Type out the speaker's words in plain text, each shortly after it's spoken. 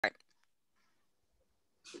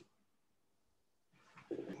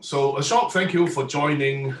So Ashok, thank you for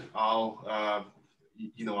joining our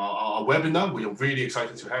webinar. We are really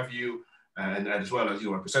excited to have you, and as well as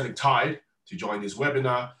representing Tide to join this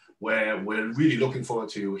webinar, where we're really looking forward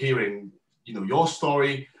to hearing your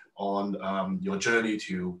story on your journey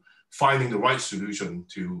to finding the right solution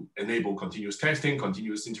to enable continuous testing,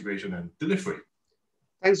 continuous integration, and delivery.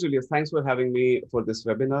 Thanks, Julius. Thanks for having me for this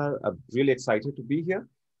webinar. I'm really excited to be here.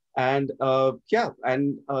 And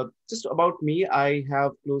just about me, I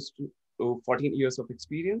have close to 14 years of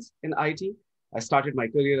experience in IT. I started my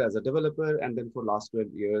career as a developer, and then for last 12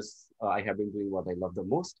 years, I have been doing what I love the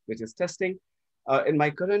most, which is testing. In my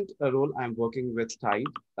current role, I'm working with Tide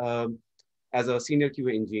as a senior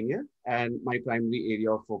QA engineer, and my primary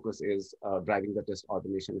area of focus is driving the test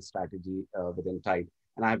automation strategy within Tide.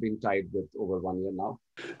 And I've been Tide with over 1 year now.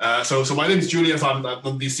 So my name is Julius. I'm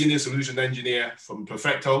the senior solution engineer from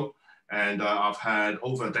Perfecto, and I've had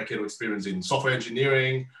over a decade of experience in software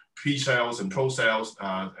engineering, pre-sales and pro-sales,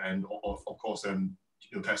 and of course then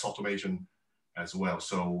test automation as well.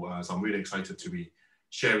 So I'm really excited to be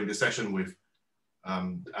sharing this session with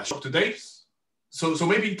Ashok today. So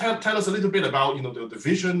maybe tell us a little bit about the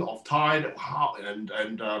vision of Tide, how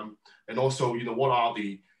and also what are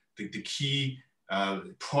the key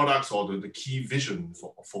products or the key vision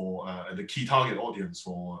for the key target audience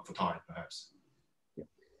for Tide, perhaps.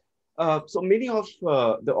 So many of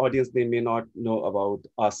the audience, they may not know about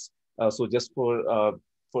us. So just for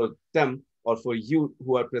them or for you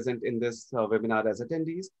who are present in this webinar as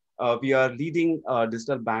attendees, we are leading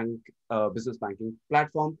digital bank business banking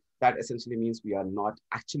platform. That essentially means we are not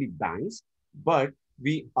actually banks, but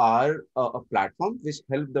we are a platform which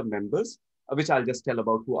help the members, which I'll just tell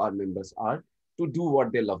about who our members are, to do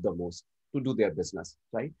what they love the most, to do their business,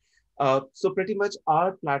 right? So pretty much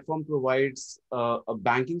our platform provides a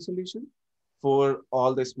banking solution for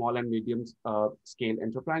all the small and medium scale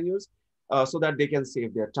entrepreneurs so that they can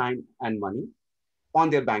save their time and money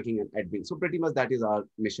on their banking and admin. So pretty much that is our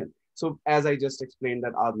mission. So as I just explained,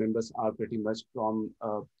 that our members are pretty much from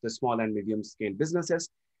the small and medium scale businesses,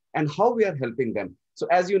 and how we are helping them. So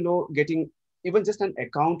as you know, getting even just an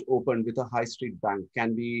account opened with a high street bank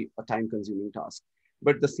can be a time consuming task.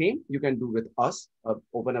 But the same you can do with us,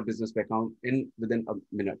 open a business account within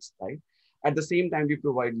minutes, right? At the same time, we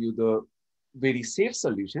provide you the very safe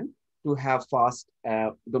solution to have fast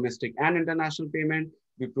domestic and international payment.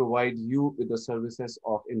 We provide you with the services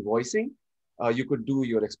of invoicing. You could do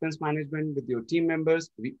your expense management with your team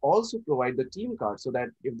members. We also provide the team card so that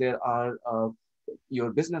if there are,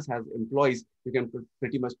 your business has employees, you can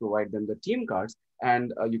pretty much provide them the team cards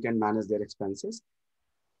and you can manage their expenses.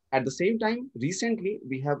 At the same time, recently,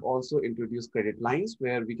 we have also introduced credit lines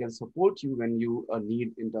where we can support you when you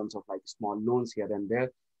need in terms of like small loans here and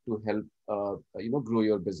there to help grow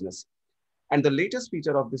your business. And the latest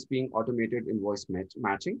feature of this being automated invoice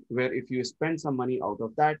matching, where if you spend some money out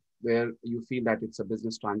of that, where you feel that it's a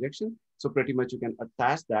business transaction, so pretty much you can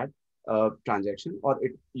attach that transaction, or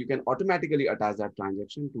you can automatically attach that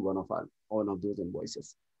transaction to one of those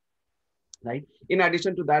invoices. Right. In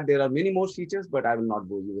addition to that, there are many more features, but I will not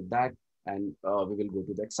bore you with that, and we will go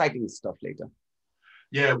to the exciting stuff later.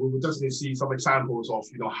 Yeah, we will definitely see some examples of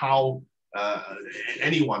how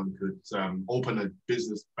anyone could open a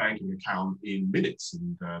business banking account in minutes,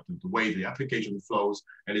 and the way the application flows,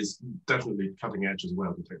 and is definitely cutting edge as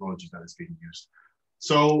well, the technology that is being used.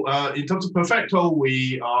 So in terms of Perfecto,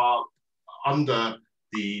 we are under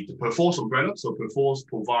the Perforce umbrella. So Perforce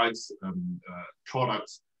provides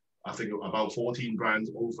products, I think about 14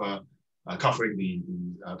 brands over covering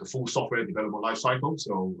the full software development lifecycle.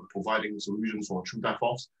 So providing solutions for true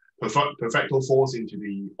DevOps. Perfecto falls into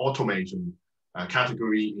the automation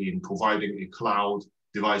category in providing a cloud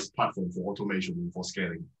device platform for automation and for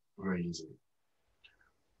scaling very easily.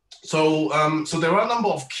 So, so there are a number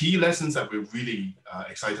of key lessons that we're really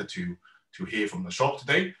excited to hear from Ashok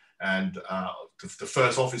today. And the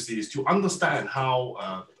first, obviously, is to understand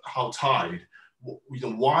how Tide,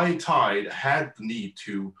 why Tide had the need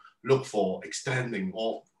to look for extending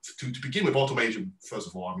or to begin with automation. First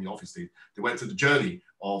of all, I mean, obviously, they went through the journey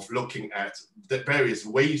of looking at the various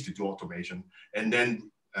ways to do automation, and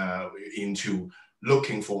then into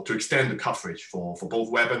looking to extend the coverage for both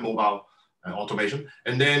web and mobile automation.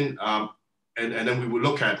 And then we will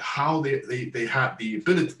look at how they had the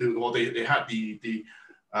ability, or they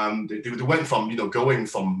went from going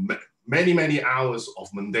from many hours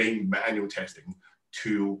of mundane manual testing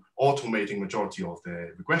to automating majority of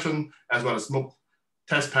the regression, as well as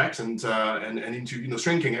test packs, and into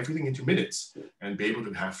shrinking everything into minutes, and be able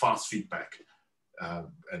to have fast feedback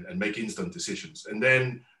and make instant decisions. And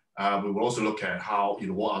then We will also look at how,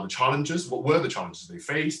 what are the challenges, what were the challenges they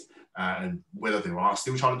faced, and whether there are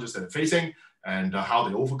still challenges that they're facing, and how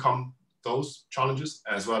they overcome those challenges,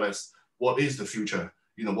 as well as what is the future,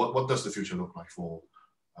 what does the future look like for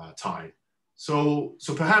Thai. So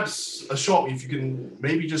perhaps a short, if you can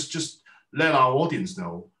maybe just let our audience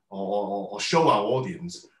know, or show our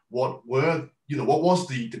audience what was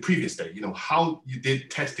the previous day, how you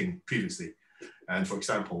did testing previously. And for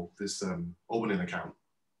example, this opening account.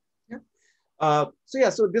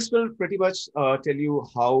 So this will pretty much tell you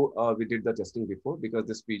how we did the testing before, because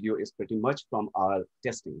this video is pretty much from our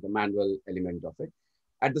testing, the manual element of it.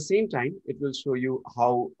 At the same time, it will show you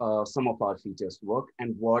how some of our features work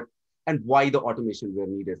and why the automation were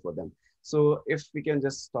needed for them. So if we can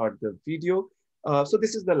just start the video. So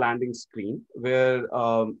this is the landing screen where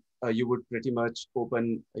you would pretty much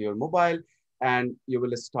open your mobile and you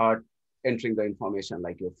will start entering the information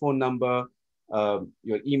like your phone number,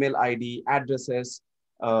 your email ID, addresses,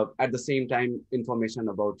 at the same time, information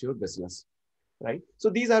about your business, right? So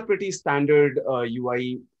these are pretty standard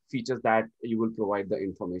UI features that you will provide the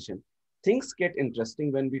information. Things get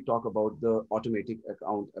interesting when we talk about the automatic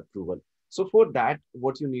account approval. So for that,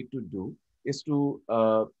 what you need to do is to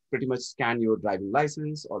pretty much scan your driving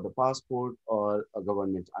license or the passport or a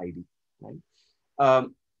government ID, right?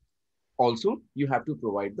 Also, you have to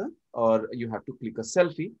provide you have to click a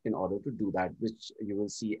selfie in order to do that, which you will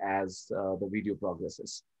see as the video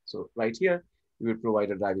progresses. So right here, you will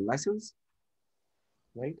provide a driving license,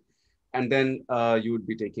 right? And then you would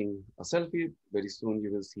be taking a selfie. Very soon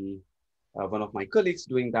you will see one of my colleagues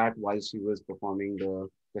doing that while she was performing the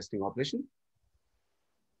testing operation,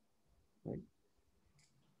 right?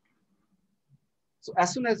 So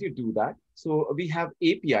as soon as you do that, so we have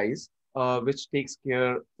APIs which takes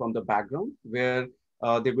care from the background where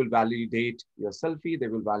they will validate your selfie, they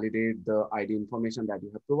will validate the ID information that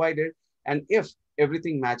you have provided. And if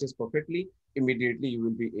everything matches perfectly, immediately you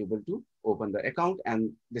will be able to open the account.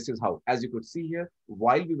 And this is how, as you could see here,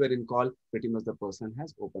 while we were in call, pretty much the person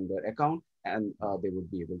has opened their account and they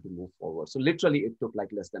would be able to move forward. So literally it took like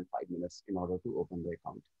less than 5 minutes in order to open the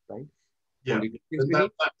account, right? Yeah, and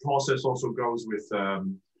that process also goes with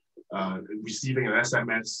receiving an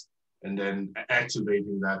SMS and then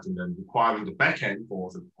activating that and then requiring the backend for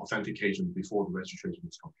the authentication before the registration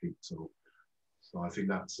is complete. So I think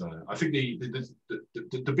that's, I think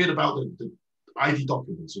the bit about the ID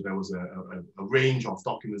documents, so there was a range of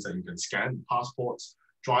documents that you can scan, passports,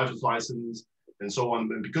 driver's license, and so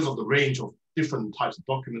on. And because of the range of different types of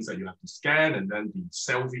documents that you have to scan and then the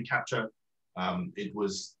selfie capture, it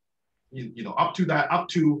was, up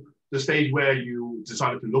to the stage where you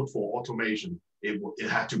decided to look for automation, it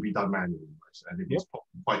had to be done manually, right? And it was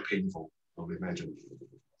quite painful, I would imagine.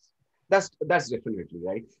 That's definitely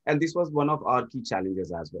right. And this was one of our key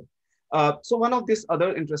challenges as well. So one of this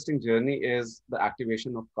other interesting journey is the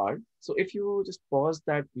activation of card. So if you just pause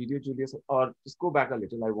that video, Julius, or just go back a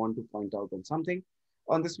little, I want to point out on something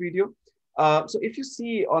on this video. So if you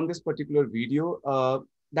see on this particular video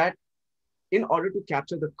that in order to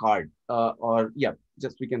capture the card,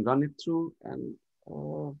 just we can run it through and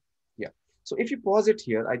yeah. So if you pause it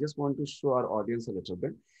here, I just want to show our audience a little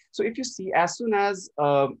bit. So if you see, as soon as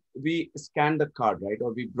we scan the card, right,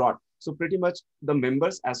 or we brought, so pretty much the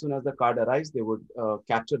members, as soon as the card arrives, they would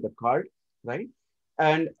capture the card, right?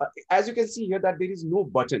 And as you can see here that there is no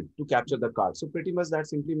button to capture the card. So pretty much that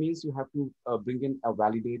simply means you have to bring in a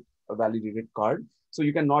validated card. So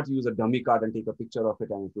you cannot use a dummy card and take a picture of it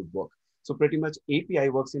and it would work. So pretty much API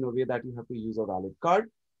works in a way that you have to use a valid card.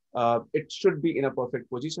 It should be in a perfect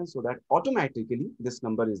position so that automatically this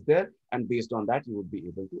number is there. And based on that, you would be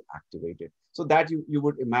able to activate it. So that you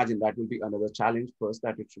would imagine that will be another challenge. First,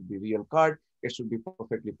 that it should be real card. It should be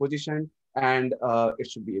perfectly positioned and it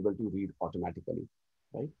should be able to read automatically,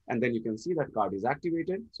 right? And then you can see that card is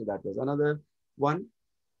activated. So that was another one.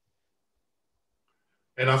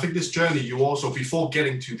 And I think this journey, you also, before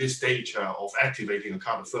getting to this stage of activating a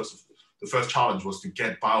card, the first challenge was to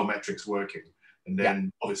get biometrics working. And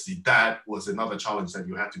then obviously that was another challenge that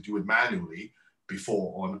you had to do it manually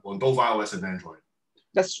before on both iOS and Android.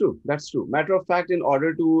 That's true. That's true. Matter of fact, in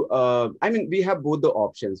order to, I mean, we have both the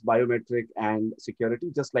options, biometric and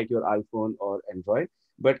security, just like your iPhone or Android.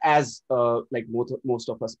 But as like most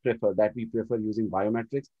of us we prefer using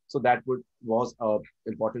biometrics. So that was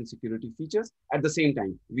important security features. At the same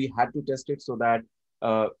time, we had to test it so that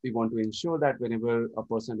we want to ensure that whenever a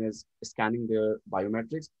person is scanning their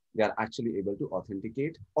biometrics, they are actually able to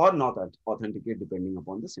authenticate or not authenticate depending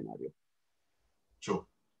upon the scenario. Sure,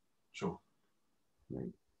 sure.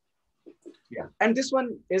 Right. Yeah, and this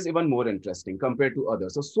one is even more interesting compared to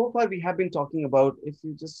others. So far we have been talking about, if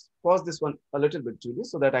you just pause this one a little bit, Julie,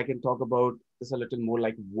 so that I can talk about this a little more,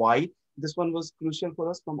 like why this one was crucial for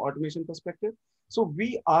us from automation perspective. So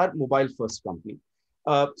we are mobile first company.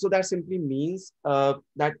 So that simply means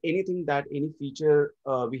that anything that any feature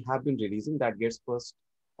we have been releasing that gets first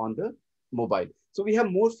on the mobile. So we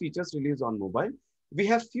have more features released on mobile. We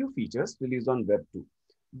have few features released on web too.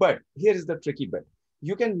 But here is the tricky bit.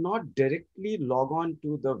 You cannot directly log on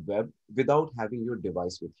to the web without having your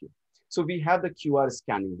device with you. So we have the QR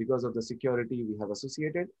scanning because of the security we have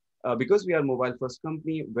associated. Because we are mobile first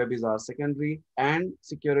company, web is our secondary and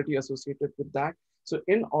security associated with that. So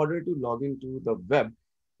in order to log into the web,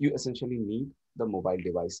 you essentially need the mobile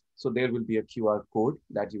device. So there will be a QR code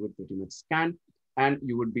that you would pretty much scan and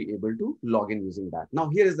you would be able to log in using that. Now,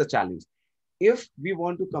 here is the challenge. If we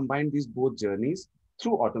want to combine these both journeys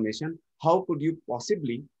through automation, how could you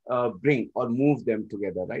possibly bring or move them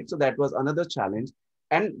together, right? So that was another challenge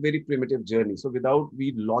and very primitive journey. So without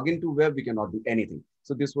we log into web, we cannot do anything.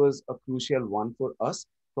 So this was a crucial one for us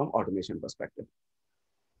from automation perspective.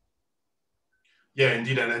 Yeah,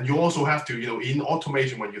 indeed. And you also have to, in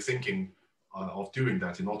automation, when you're thinking of doing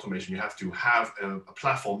that in automation, you have to have a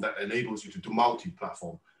platform that enables you to do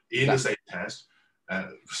multi-platform in the same test.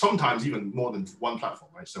 Sometimes even more than one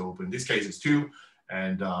platform, right? So in this case, it's two.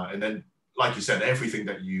 And then, like you said, everything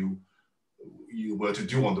that you were to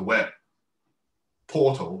do on the web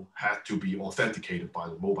portal had to be authenticated by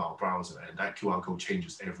the mobile browser. And that QR code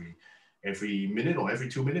changes every minute or every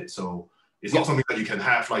 2 minutes. So it's not something that you can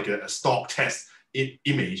have like a stock test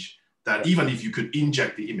image that even if you could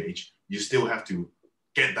inject the image, you still have to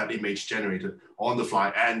get that image generated on the fly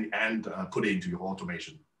and put it into your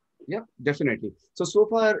automation. Yeah, definitely. So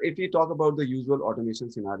far, if we talk about the usual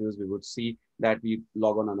automation scenarios, we would see that we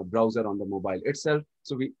log on a browser on the mobile itself.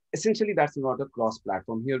 So we essentially, that's not a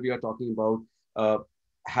cross-platform. Here we are talking about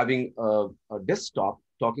having a desktop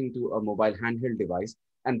talking to a mobile handheld device,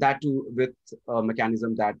 and that too with a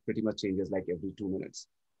mechanism that pretty much changes like every 2 minutes,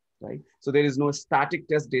 right? So there is no static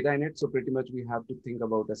test data in it. So pretty much we have to think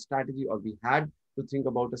about a strategy, or we had to think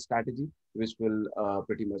about a strategy, which will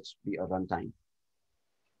pretty much be a runtime.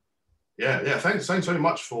 Yeah. Thanks very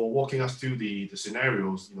much for walking us through the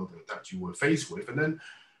scenarios, that you were faced with, and then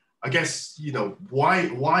I guess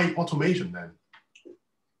why automation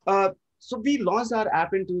then? So we launched our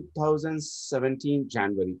app in 2017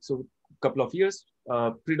 January. So a couple of years.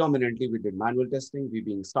 Predominantly, we did manual testing. We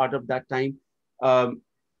being startup that time.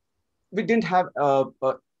 We didn't have a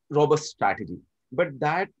robust strategy, but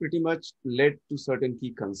that pretty much led to certain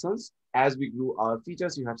key concerns. As we grew our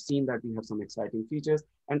features, you have seen that we have some exciting features,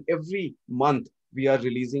 and every month we are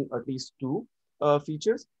releasing at least two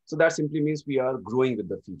features. So that simply means we are growing with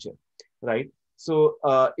the feature, right? So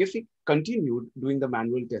if we continued doing the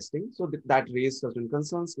manual testing, so that raised certain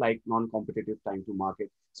concerns like non-competitive time to market.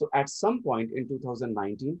 So at some point in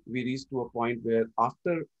 2019, we reached to a point where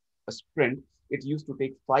after a sprint, it used to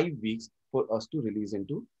take 5 weeks for us to release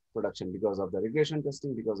into production because of the regression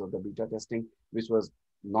testing, because of the beta testing, which was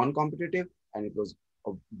non-competitive, and it was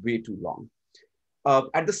way too long.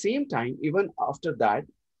 At the same time, even after that,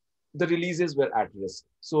 the releases were at risk.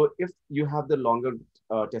 So if you have the longer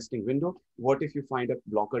testing window, what if you find a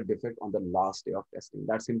blocker defect on the last day of testing?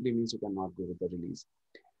 That simply means you cannot go with the release.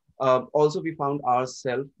 Also, we found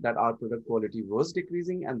ourselves that our product quality was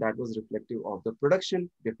decreasing, and that was reflective of the production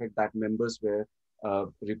defect that members were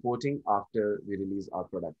reporting after we release our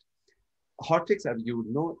product. Hotfix, as you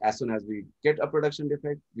know, as soon as we get a production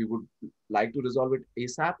defect, we would like to resolve it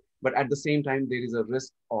ASAP. But at the same time, there is a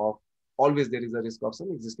risk of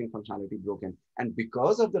some existing functionality broken. And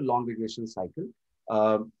because of the long regression cycle,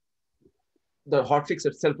 the hotfix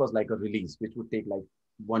itself was like a release, which would take like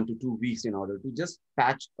 1 to 2 weeks in order to just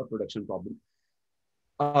patch a production problem.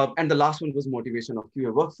 And the last one was motivation of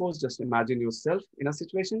QA workforce. Just imagine yourself in a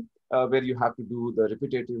situation where you have to do the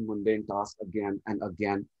repetitive mundane task again and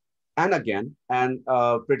again and again. And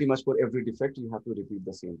pretty much for every defect, you have to repeat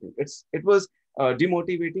the same thing. It was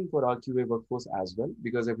demotivating for our QA workforce as well,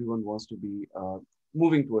 because everyone wants to be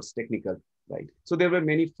moving towards technical, right? So there were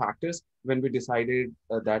many factors when we decided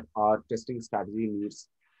that our testing strategy needs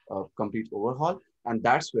a complete overhaul. And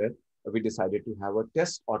that's where we decided to have a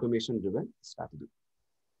test automation driven strategy.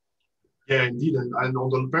 Yeah, indeed. And on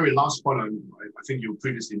the very last point, I think you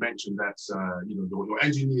previously mentioned that your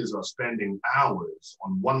engineers are spending hours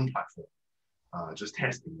on one platform, just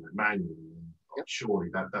testing it manually. Yep. Surely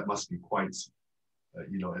that must be quite,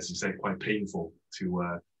 as you say, quite painful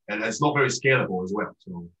to, and it's not very scalable as well.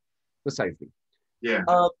 So precisely. Yeah.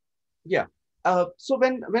 Yeah. So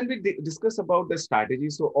when we discuss about the strategy,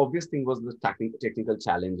 so obvious thing was the technical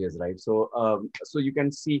challenges, right? So you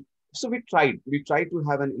can see, so we tried to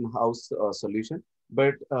have an in-house solution,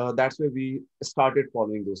 but that's where we started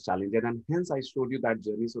following those challenges, and hence I showed you that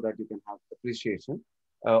journey so that you can have appreciation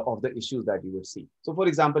of the issues that you would see. So for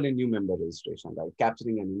example, in new member registration, right,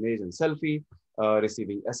 capturing an image and selfie,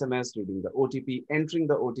 receiving SMS, reading the OTP, entering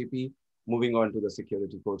the OTP, moving on to the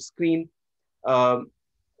security code screen. Um,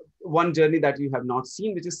 One journey that you have not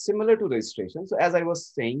seen, which is similar to registration. So as I was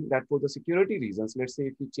saying that for the security reasons, let's say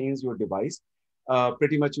if you change your device,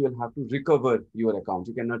 pretty much you will have to recover your account.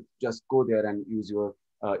 You cannot just go there and use your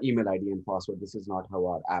email ID and password. This is not how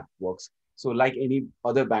our app works. So like any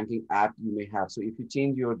other banking app you may have. So if you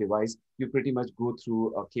change your device, you pretty much go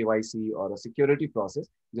through a KYC or a security process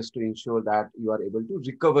just to ensure that you are able to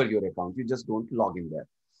recover your account. You just don't log in there.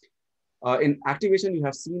 In activation, you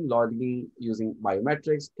have seen logging using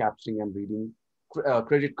biometrics, capturing and reading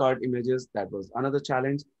credit card images. That was another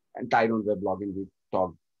challenge. And tied on web login, we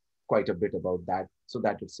talked quite a bit about that. So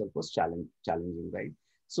that itself was challenging, right?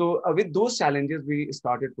 So with those challenges, we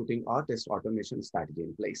started putting our test automation strategy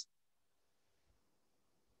in place.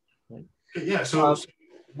 Right? Yeah. So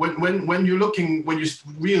when you're looking, when you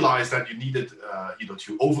realize that you needed,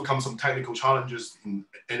 to overcome some technical challenges in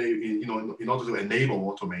order to enable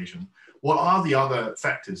automation, what are the other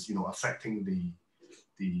factors, affecting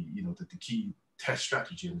the key test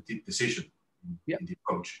strategy and the decision in the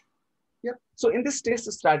approach? Yeah. So in this test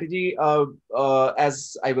strategy,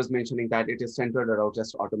 as I was mentioning, that it is centered around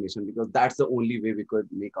test automation because that's the only way we could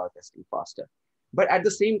make our testing faster. But at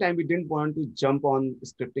the same time, we didn't want to jump on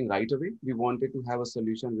scripting right away. We wanted to have a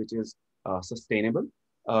solution which is sustainable,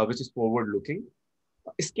 which is forward-looking,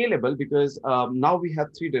 scalable, because now we have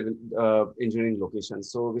three engineering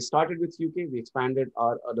locations. So we started with UK, we expanded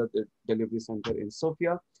our other delivery center in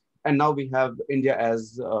Sofia, and now we have India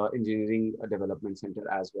as engineering development center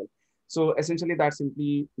as well. So essentially that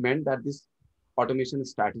simply meant that this automation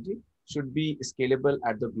strategy should be scalable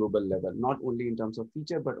at the global level, not only in terms of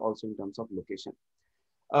feature, but also in terms of location.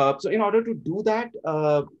 So in order to do that,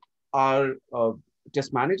 our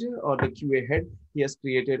test manager or the QA head, he has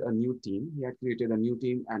created a new team. He had created a new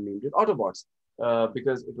team and named it Autobots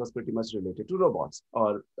because it was pretty much related to robots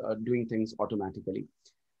or doing things automatically.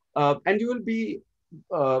 And you will be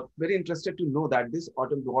very interested to know that this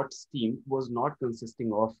Autobots team was not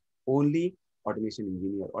consisting of only automation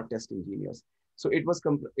engineer or test engineers. So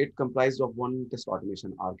it comprised of one test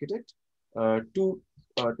automation architect, two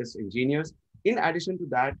test engineers. In addition to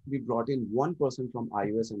that, we brought in one person from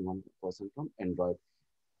iOS and one person from Android,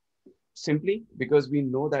 simply because we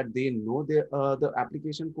know that they know the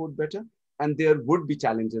application code better, and there would be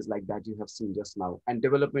challenges like that you have seen just now. And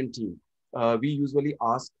development team, we usually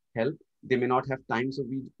ask help. They may not have time, so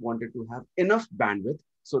we wanted to have enough bandwidth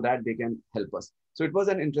so that they can help us. So it was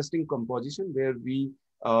an interesting composition where we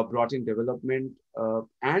brought in development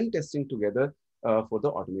and testing together for the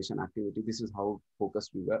automation activity. This is how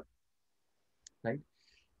focused we were, right?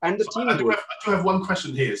 And the team I do have one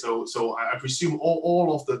question here. So I presume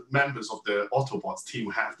all of the members of the Autobots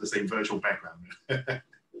team have the same virtual background.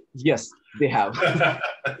 Yes, they have.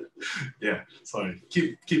 Yeah, sorry.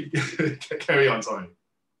 Keep carry on. Sorry.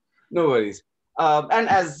 No worries. And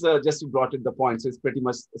as just you brought it the point, so it's pretty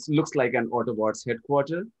much, it looks like an Autobots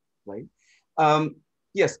headquarters, right?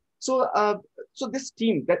 Yes. So this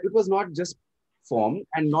team, that it was not just formed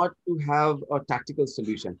and not to have a tactical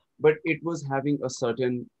solution, but it was having a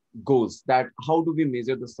certain goals, that how do we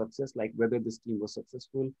measure the success, like whether this team was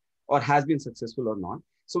successful or has been successful or not.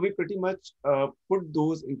 So we pretty much put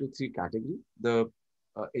those into three categories. The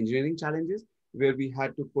engineering challenges, where we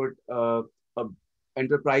had to put a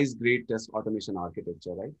enterprise grade test automation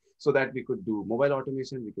architecture, right? So that we could do mobile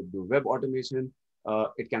automation, we could do web automation,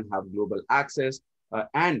 it can have global access,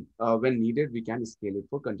 and when needed, we can scale it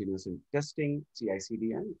for continuous testing,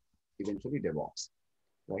 CI/CD, and eventually DevOps,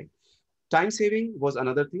 right? Time saving was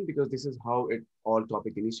another thing because this is how it all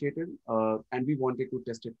topic initiated. And we wanted to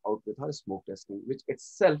test it out with our smoke testing, which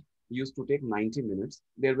itself used to take 90 minutes.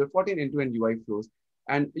 There were 14 end-to-end UI flows.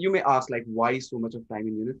 And you may ask, like, why so much of time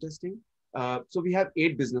in unit testing? So we have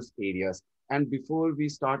 8 business areas. And before we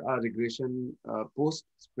start our regression post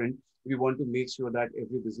sprint, we want to make sure that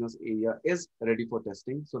every business area is ready for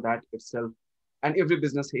testing, so that itself, and every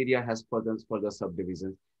business area has further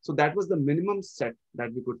subdivisions. So that was the minimum set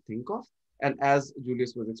that we could think of. And as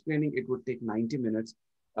Julius was explaining, it would take 90 minutes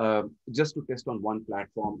just to test on one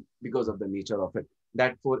platform because of the nature of it.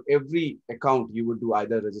 That for every account, you would do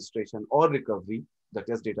either registration or recovery, the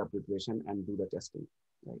test data preparation, and do the testing,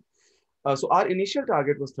 right? So our initial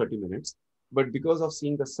target was 30 minutes. But because of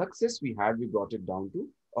seeing the success we had, we brought it down to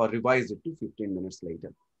or revised it to 15 minutes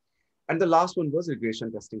later. And the last one was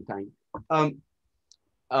regression testing time. Um,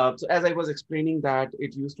 so as I was explaining that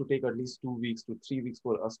it used to take at least 2 weeks to 3 weeks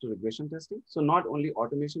for us to regression testing. So not only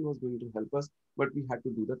automation was going to help us, but we had to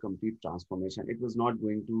do the complete transformation. It was not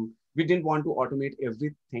going to, we didn't want to automate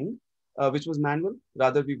everything which was manual.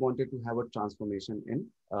 Rather, we wanted to have a transformation in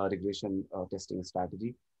regression testing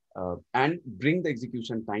strategy and bring the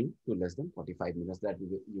execution time to less than 45 minutes. That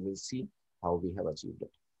you will see how we have achieved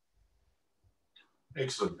it.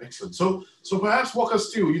 Excellent, excellent. So perhaps walk us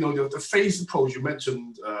through, the phased approach you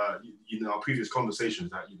mentioned in our previous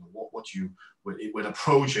conversations, that what you when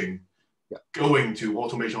approaching going to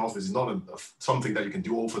automation office is not something that you can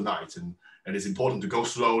do overnight, and it's important to go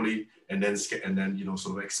slowly and then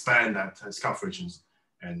sort of expand that coverage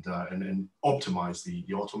and optimize the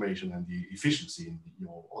automation and the efficiency in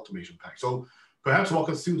your automation pack. So perhaps walk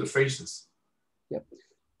us through the phases. Yeah.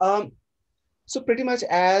 So pretty much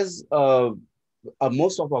as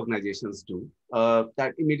most of organizations do,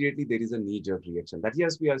 that immediately there is a knee-jerk reaction that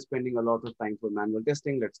yes, we are spending a lot of time for manual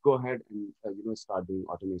testing. Let's go ahead and start doing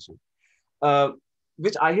automation,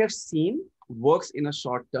 which I have seen works in a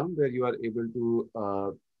short term where you are able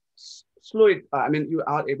to slow it. I mean, you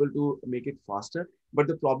are able to make it faster. But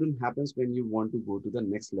the problem happens when you want to go to the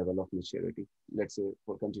next level of maturity. Let's say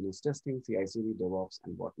for continuous testing, CI/CD, DevOps,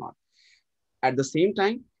 and whatnot. At the same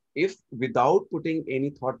time, if without putting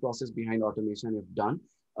any thought process behind automation, if done,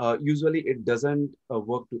 usually it doesn't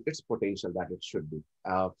work to its potential that it should be.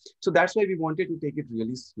 So that's why we wanted to take it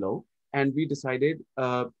really slow. And we decided,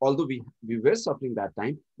 although we were suffering that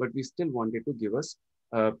time, but we still wanted to give us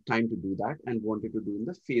time to do that and wanted to do in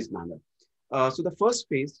the phased manner. So the first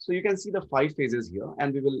phase, so you can see the 5 phases here,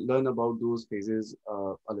 and we will learn about those phases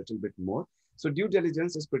a little bit more. So due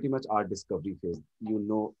diligence is pretty much our discovery phase. You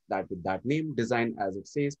know that with that name, design, as it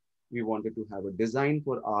says, we wanted to have a design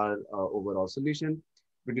for our overall solution.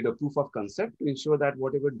 We did a proof of concept to ensure that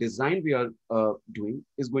whatever design we are doing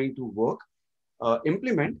is going to work,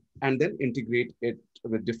 implement, and then integrate it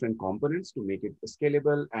with different components to make it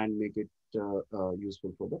scalable and make it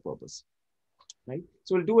useful for the purpose. Right?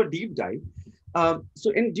 So we'll do a deep dive.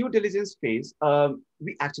 So in due diligence phase,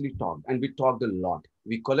 we actually talked, and we talked a lot.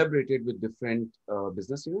 We collaborated with different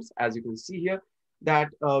business units. As you can see here, that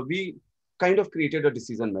we kind of created a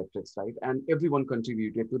decision matrix, right? And everyone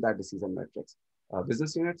contributed to that decision matrix.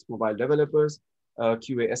 Business units, mobile developers,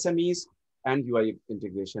 QA SMEs, and UI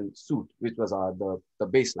integration suite, which was the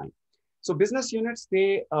baseline. So business units,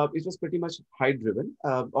 it was pretty much high driven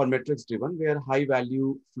or metrics driven, where high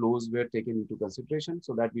value flows were taken into consideration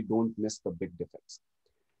so that we don't miss the big defects.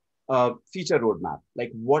 Feature roadmap,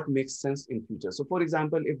 like what makes sense in future. So for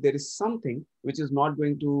example, if there is something which is not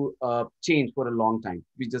going to change for a long time,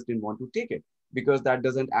 we just didn't want to take it because that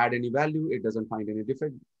doesn't add any value. It doesn't find any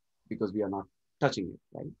defect because we are not touching it,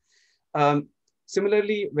 right?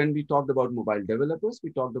 Similarly, when we talked about mobile developers,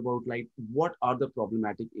 we talked about like what are the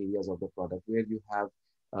problematic areas of the product where you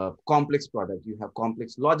have complex product, you have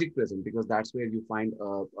complex logic present, because that's where you find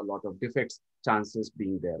a lot of defects chances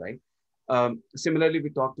being there, right? Similarly, we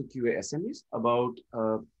talked to QA SMEs about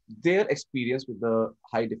their experience with the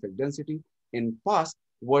high defect density in past,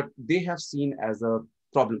 what they have seen as a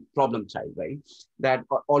problem child, right? That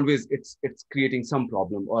always it's creating some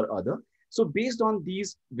problem or other. So based on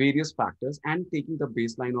these various factors and taking the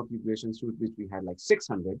baseline of regression suite, which we had like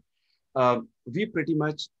 600, we pretty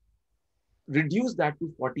much reduced that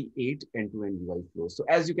to 48 end-to-end UI flows. So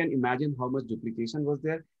as you can imagine how much duplication was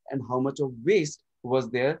there and how much of waste was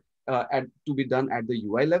there to be done at the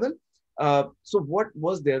UI level. So what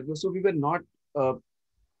was there? So we were not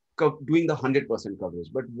doing the 100% coverage,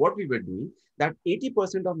 but what we were doing, that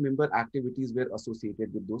 80% of member activities were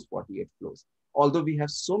associated with those 48 flows. Although we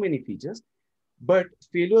have so many features, but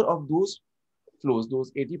failure of those flows,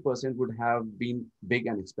 those 80% would have been big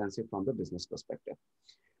and expensive from the business perspective.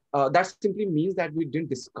 That simply means that we didn't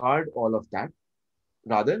discard all of that.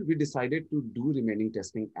 Rather, we decided to do remaining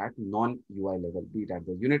testing at non-UI level, be it at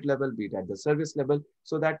the unit level, be it at the service level,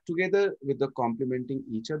 so that together with the complementing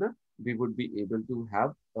each other, we would be able to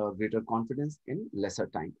have greater confidence in lesser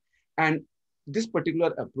time. And this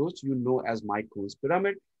particular approach, as Mike Cohn's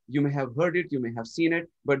pyramid, you may have heard it, you may have seen it,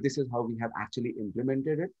 but this is how we have actually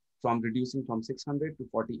implemented it, from reducing from 600 to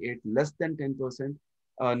 48, less than 10%.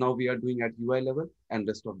 Now we are doing at UI level, and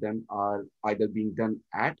rest of them are either being done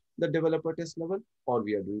at the developer test level, or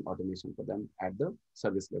we are doing automation for them at the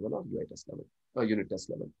service level or UI test level or unit test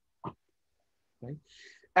level. Right.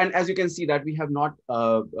 And as you can see that we have not,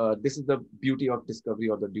 this is the beauty of discovery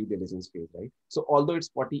or the due diligence phase, right? So although it's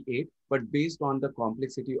 48, but based on the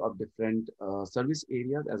complexity of different service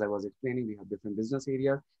areas, as I was explaining, we have different business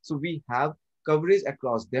areas. So we have coverage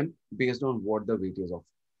across them based on what the weightage of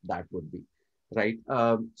that would be, right?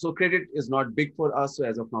 So credit is not big for us. So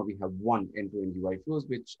as of now, we have one end-to-end UI flows,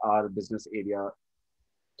 which our business area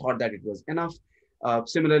thought that it was enough.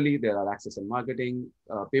 Similarly, there are access and marketing,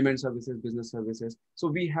 payment services, business services. So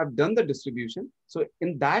we have done the distribution. So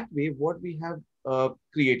in that way, what we have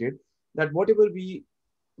created, that whatever we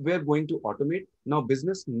were going to automate, now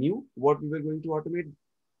business knew what we were going to automate,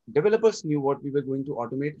 developers knew what we were going to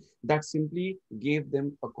automate. That simply gave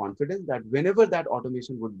them a confidence that whenever that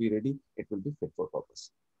automation would be ready, it will be fit for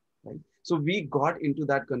purpose, right? So we got into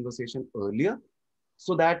that conversation earlier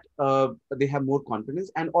so that they have more confidence.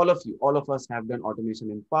 And all of us have done automation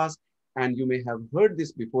in past, and you may have heard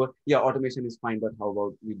this before. Yeah, automation is fine, but how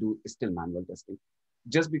about we do still manual testing?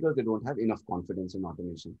 Just because they don't have enough confidence in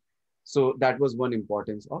automation. So that was one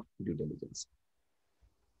importance of due diligence.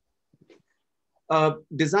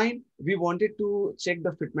 Design, we wanted to check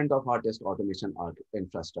the fitment of our test automation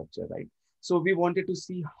infrastructure, right? So we wanted to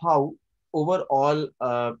see how overall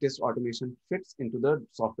test automation fits into the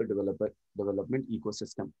software development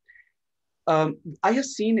ecosystem. I have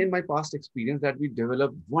seen in my past experience that we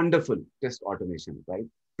develop wonderful test automation, right?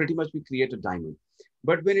 Pretty much we create a diamond.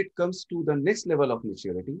 But when it comes to the next level of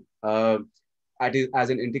maturity, as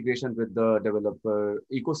an integration with the developer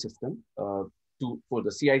ecosystem for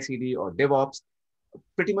the CI/CD or DevOps,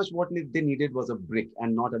 pretty much what they needed was a brick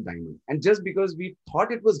and not a diamond. And just because we thought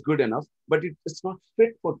it was good enough, but it's not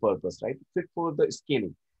fit for purpose, right? Fit for the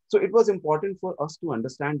scaling. So it was important for us to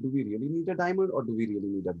understand, do we really need a diamond or do we really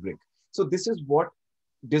need a brick? So this is what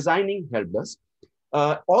designing helped us.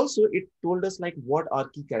 Also, it told us like what our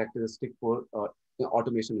key characteristic for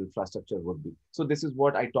automation infrastructure would be. So this is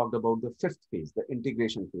what I talked about, the fifth phase, the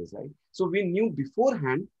integration phase, right? So we knew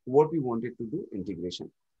beforehand what we wanted to do integration,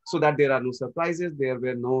 so that there are no surprises, there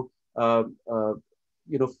were no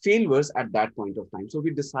failures at that point of time. So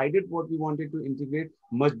we decided what we wanted to integrate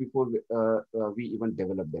much before we even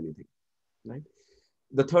developed anything, right?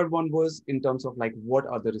 The third one was in terms of like, what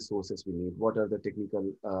are the resources we need? What are the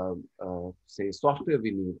technical, say, software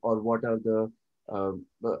we need? Or what are the,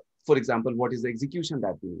 for example, what is the execution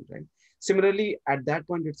that we need, right? Similarly, at that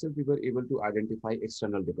point itself, we were able to identify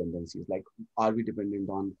external dependencies. Like, are we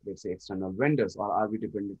dependent on, let's say, external vendors, or are we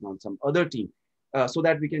dependent on some other team? So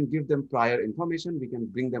that we can give them prior information, we can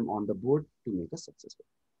bring them on the board to make us successful,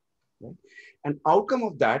 right? And outcome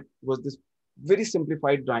of that was this very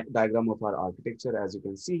simplified diagram of our architecture, as you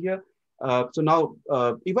can see here. So now,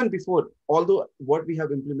 even before, although what we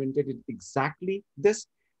have implemented is exactly this,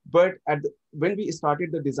 but when we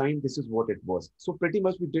started the design, this is what it was. So pretty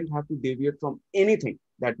much we didn't have to deviate from anything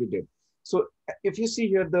that we did. So if you see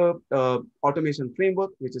here the automation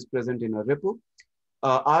framework, which is present in a repo,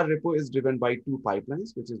 our repo is driven by two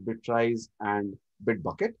pipelines, which is Bitrise and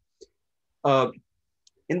Bitbucket.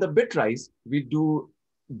 In the Bitrise, we do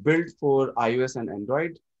build for iOS and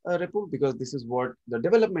Android repo, because this is what the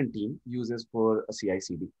development team uses for a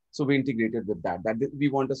CI/CD. So we integrated with that. We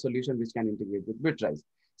want a solution which can integrate with Bitrise.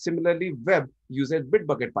 Similarly, web uses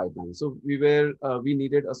Bitbucket pipeline. So we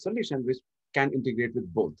needed a solution which can integrate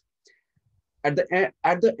with both. At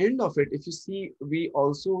the end of it, if you see, we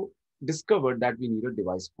also discovered that we need a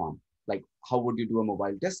device farm. Like, how would you do a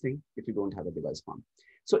mobile testing if you don't have a device farm?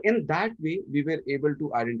 So in that way, we were able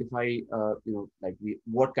to identify,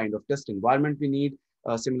 what kind of test environment we need.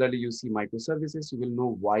 Similarly, you see microservices. You will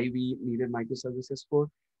know why we needed microservices for.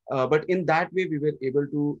 But in that way, we were able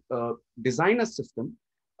to design a system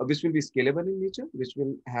which will be scalable in nature, which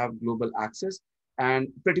will have global access,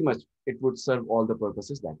 and pretty much it would serve all the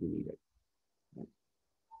purposes that we needed.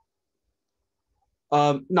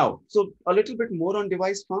 Now, so a little bit more on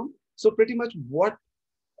device farm. So pretty much what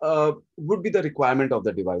would be the requirement of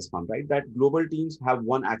the device farm, right? That global teams have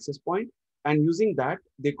one access point, and using that,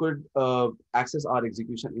 they could access our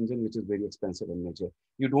execution engine, which is very expensive in nature.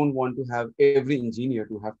 You don't want to have every engineer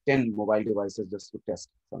to have 10 mobile devices just to test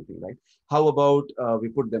something, right? How about we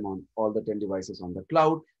put them on all the 10 devices on the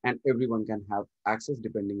cloud, and everyone can have access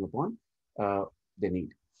depending upon their need.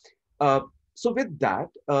 So with that,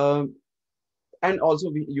 and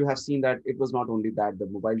also you have seen that it was not only that the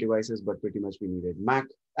mobile devices, but pretty much we needed Mac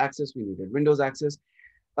access, we needed Windows access.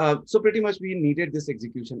 So pretty much we needed this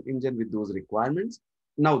execution engine with those requirements.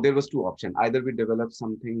 Now there was two options: either we develop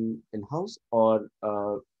something in-house, or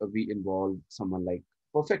we involve someone like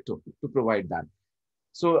Perfecto to provide that.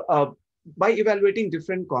 So by evaluating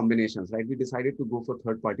different combinations, right, we decided to go for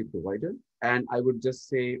third-party provider. And I would just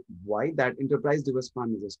say why that enterprise device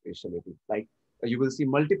farm is a specialty. Like you will see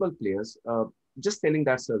multiple players just selling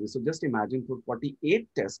that service. So just imagine for 48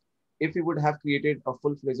 tests, if we would have created a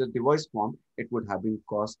full-fledged device form, it would have been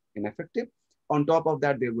cost ineffective. On top of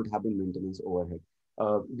that, there would have been maintenance overhead.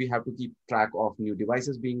 We have to keep track of new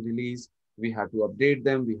devices being released. We have to update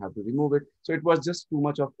them. We have to remove it. So it was just too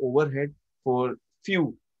much of overhead for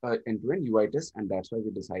few end-to-end UI tests, and that's why we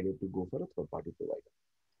decided to go for a third-party provider.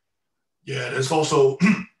 Yeah, there's also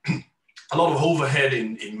a lot of overhead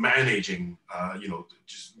in managing,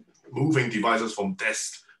 just moving devices from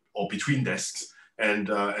desks or between desks. And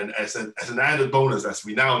as an added bonus, as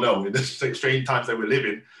we now know in the strange times that we live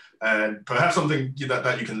in, and perhaps something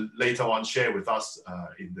that you can later on share with us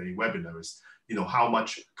in the webinar is, how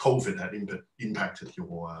much COVID had impacted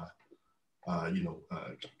your,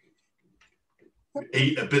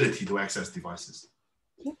 ability to access devices.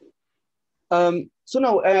 So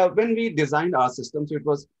now, when we designed our system, so it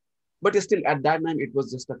was, but still at that time, it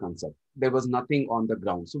was just a concept. There was nothing on the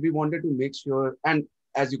ground. So we wanted to make sure, and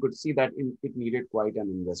as you could see that it needed quite an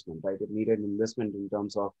investment, right? It needed investment in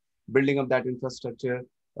terms of building up that infrastructure,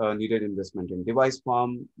 needed investment in device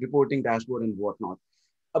farm, reporting dashboard and whatnot.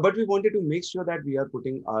 But we wanted to make sure that we are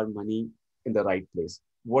putting our money in the right place.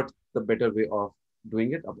 What the better way of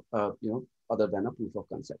doing it, other than a proof of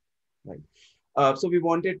concept, right? So we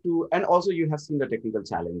wanted to, and also you have seen the technical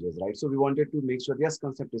challenges, right? So we wanted to make sure, yes,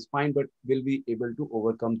 concept is fine, but will we able to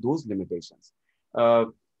overcome those limitations?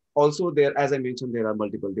 Also there, as I mentioned, there are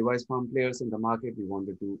multiple device farm players in the market. We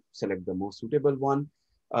wanted to select the most suitable one.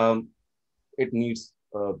 It needs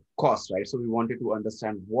cost, right? So we wanted to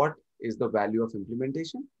understand what is the value of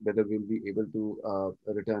implementation, whether we'll be able to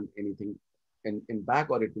return anything in back,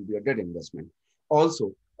 or it will be a dead investment.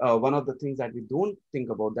 Also, one of the things that we don't think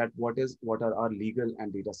about that what are our legal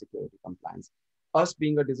and data security compliance. Us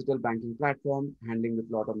being a digital banking platform, handling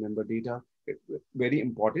with a lot of member data, it's very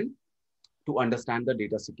important to understand the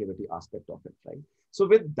data security aspect of it, right? So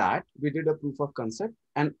with that, we did a proof of concept.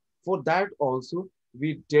 And for that also,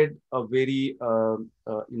 we did a very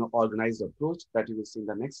organized approach that you will see in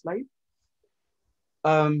the next slide.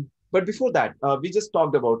 But before that, we just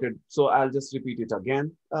talked about it. So I'll just repeat it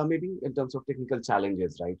again, maybe in terms of technical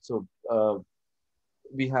challenges, right? So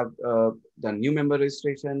we have done new member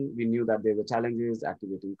registration. We knew that there were challenges,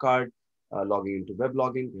 activating card, logging into web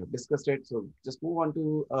logging. We have discussed it. So just move on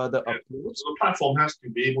to the approach. So the platform has to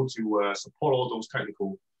be able to support all those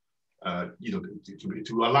technical,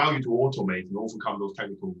 to allow you to automate and overcome those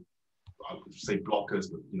technical, I would say blockers,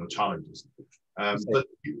 but challenges. But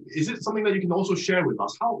is it something that you can also share with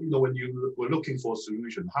us? How, when you were looking for a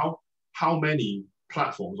solution, how many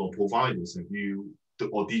platforms or providers have you,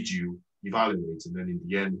 or did you evaluate? And then in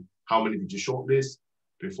the end, how many did you shortlist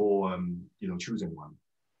before, choosing one?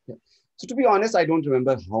 Yeah. So to be honest, I don't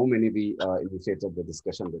remember how many we initiated the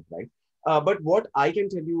discussion with, right? But what I can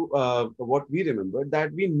tell you, what we remembered,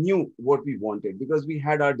 that we knew what we wanted because we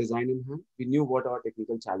had our design in hand. We knew what our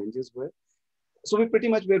technical challenges were. So we pretty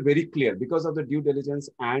much were very clear because of the due diligence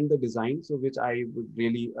and the design. So which I would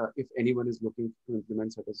really, if anyone is looking to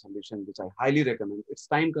implement such a solution, which I highly recommend. It's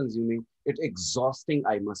time consuming, it's exhausting,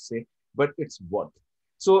 I must say, but it's worth.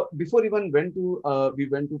 So before even we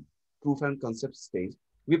went to proof and concept stage,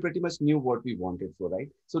 we pretty much knew what we wanted for, right?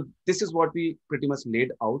 So this is what we pretty much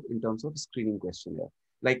laid out in terms of screening questionnaire.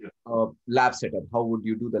 Like lab setup, how would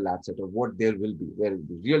you do the lab setup? What there will be? There will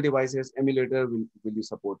be real devices, emulator, will you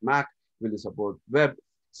support Mac? Will you support web?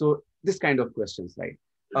 So this kind of questions, right?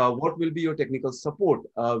 What will be your technical support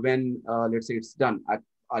when, let's say it's done?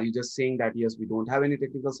 Are you just saying that, yes, we don't have any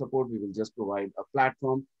technical support, we will just provide a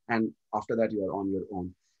platform, and after that you are on your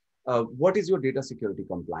own? What is your data security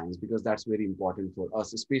compliance? Because that's very important for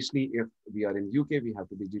us, especially if we are in UK, we have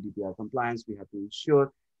to be GDPR compliance. We have to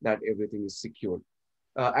ensure that everything is secure.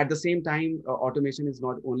 At the same time, automation is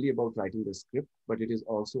not only about writing the script, but it is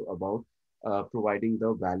also about providing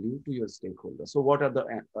the value to your stakeholders. So what are the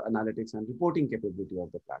analytics and reporting capability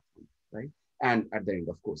of the platform, right? And at the end,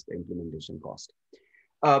 of course, the implementation cost.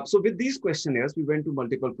 So with these questionnaires, we went to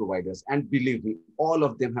multiple providers, and believe me, all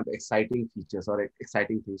of them have exciting features or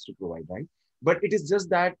exciting things to provide, right? But it is just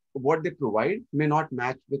that what they provide may not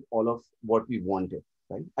match with all of what we wanted,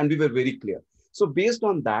 right? And we were very clear. So based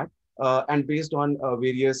on that, and based on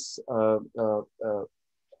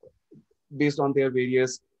based on their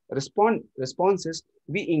various responses,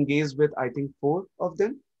 we engaged with, I think, 4 of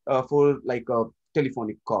them for like a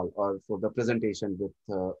telephonic call or for the presentation with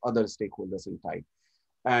other stakeholders in type.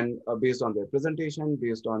 And based on their presentation,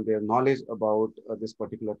 based on their knowledge about this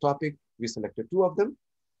particular topic, we selected 2 of them.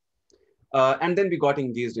 And then we got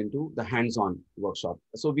engaged into the hands-on workshop.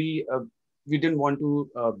 So we didn't want to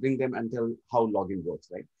bring them and tell how login works,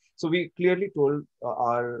 right? So we clearly told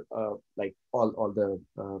our like all the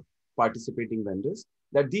participating vendors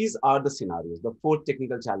that these are the scenarios, the four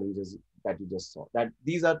technical challenges that you just saw. That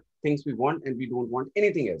these are things we want, and we don't want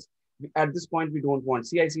anything else. At this point, we don't want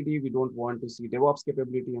CI/CD, we don't want to see DevOps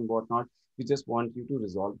capability and whatnot. We just want you to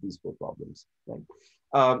resolve these four problems,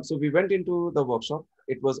 right? So we went into the workshop.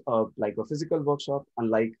 It was like a physical workshop,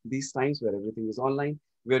 unlike these times where everything is online,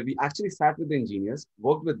 where we actually sat with the engineers,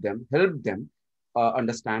 worked with them, helped them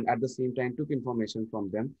understand, at the same time took information from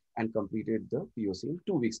them and completed the POC in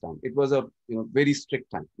 2 weeks time. It was a very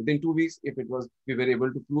strict time. Within 2 weeks, if it was we were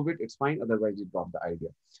able to prove it, it's fine. Otherwise, we drop the idea.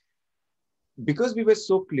 Because we were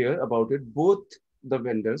so clear about it, both the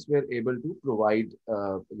vendors were able to provide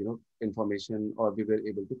information, or we were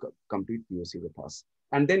able to complete POC with us.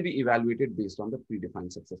 And then we evaluated based on the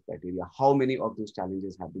predefined success criteria, how many of those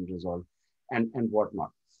challenges have been resolved and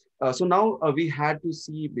whatnot. So now we had to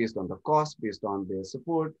see based on the cost, based on their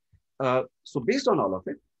support. So based on all of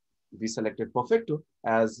it, we selected Perfecto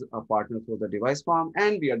as a partner for the device farm,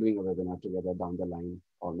 and we are doing a webinar together down the line,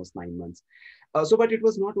 almost 9 months. But it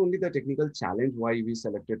was not only the technical challenge why we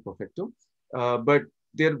selected Perfecto, but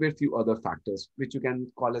there were a few other factors, which you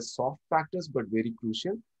can call as soft factors, but very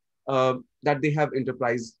crucial, that they have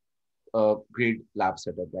enterprise grade lab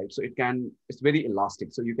setup, right? So it's very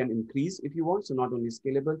elastic. So you can increase if you want. So not only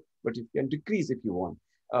scalable, but you can decrease if you want.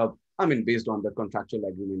 I mean, based on the contractual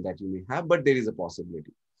agreement that you may have, but there is a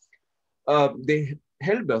possibility. They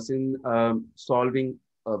helped us in solving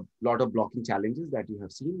a lot of blocking challenges that you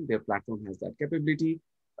have seen. Their platform has that capability,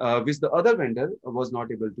 which the other vendor was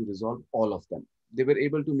not able to resolve all of them. They were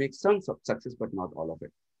able to make some success, but not all of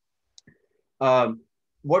it.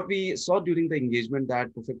 What we saw during the engagement,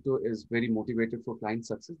 that Perfecto is very motivated for client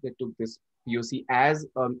success. They took this POC as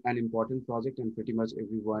an important project, and pretty much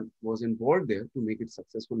everyone was involved there to make it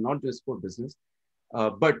successful, not just for business,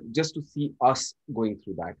 but just to see us going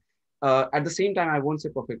through that. At the same time, I won't say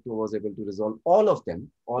Perfecto was able to resolve all of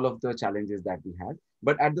them, all of the challenges that we had.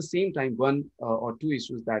 But at the same time, one or two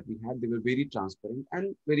issues that we had, they were very transparent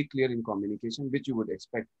and very clear in communication, which you would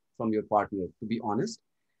expect from your partner, to be honest.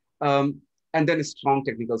 And then a strong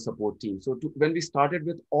technical support team. So when we started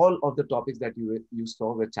with all of the topics that you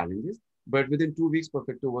saw were challenges, but within 2 weeks,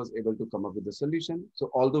 Perfecto was able to come up with a solution.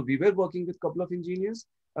 So although we were working with a couple of engineers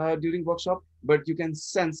during workshop, but you can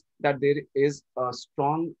sense that there is a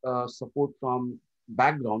strong support from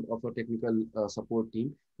background of a technical support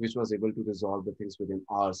team, which was able to resolve the things within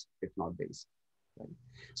hours, if not days. Right?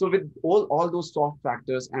 So with all those soft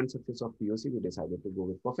factors and success of POC, we decided to go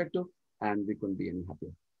with Perfecto, and we couldn't be any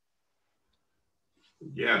happier.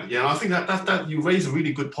 Yeah, I think that you raise a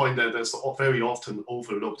really good point there. That's very often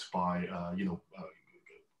overlooked by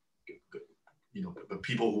the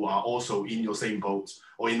people who are also in your same boat,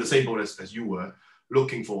 or in the same boat as you were,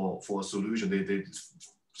 looking for a solution. They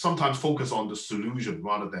sometimes focus on the solution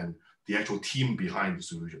rather than the actual team behind the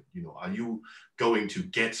solution. Are you going to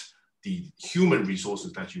get the human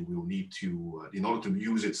resources that you will need to in order to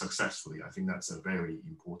use it successfully? I think that's a very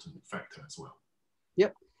important factor as well.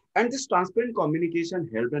 Yep. And this transparent communication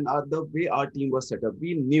helped, and the way our team was set up,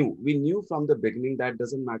 we knew from the beginning that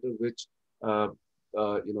doesn't matter which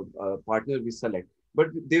partner we select, but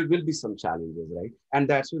there will be some challenges, right? And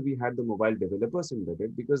that's why we had the mobile developers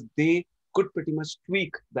embedded, because they could pretty much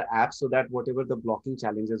tweak the app so that whatever the blocking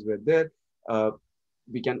challenges were there,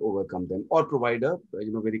 we can overcome them or provide a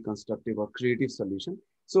very constructive or creative solution.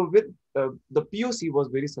 So with the POC was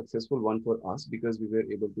very successful one for us, because we were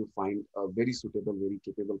able to find a very suitable, very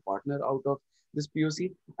capable partner out of this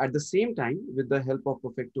POC. At the same time, with the help of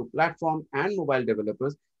Perfecto platform and mobile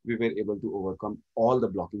developers, we were able to overcome all the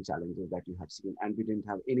blocking challenges that you have seen, and we didn't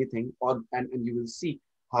have anything, and you will see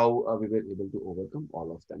how we were able to overcome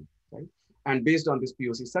all of them, right? And based on this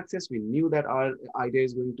POC success, we knew that our idea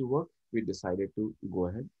is going to work. We decided to go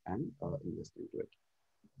ahead and invest into it.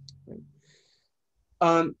 Right?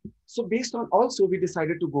 So based on, also we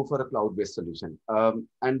decided to go for a cloud-based solution.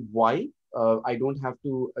 And why? I don't have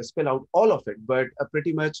to spell out all of it, but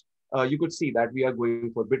pretty much you could see that we are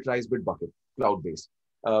going for Bitrise, Bitbucket, cloud-based.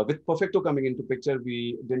 With Perfecto coming into picture,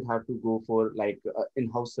 we didn't have to go for like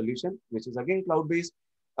in-house solution, which is again cloud-based.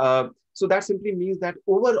 So that simply means that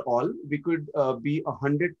overall, we could be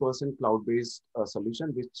 100% cloud-based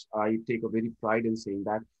solution, which I take a very pride in saying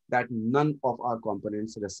that none of our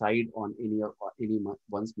components reside on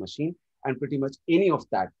anyone's machine, and pretty much any of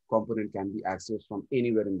that component can be accessed from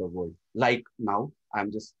anywhere in the world. Like now,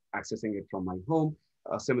 I'm just accessing it from my home.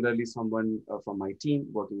 Similarly, someone from my team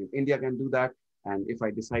working in India can do that. And if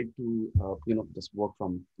I decide to, just work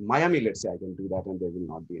from Miami, let's say, I can do that and there will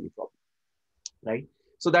not be any problem, right?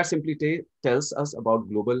 So that simply tells us about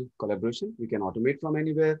global collaboration. We can automate from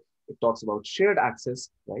anywhere. It talks about shared access,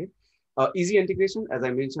 right? Easy integration, as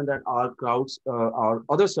I mentioned, that our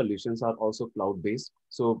other solutions are also cloud-based.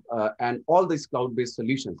 So, and all these cloud-based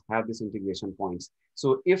solutions have these integration points.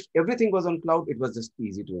 So if everything was on cloud, it was just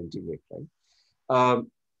easy to integrate, right?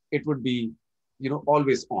 It would be,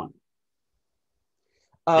 always on.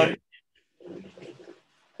 Yeah.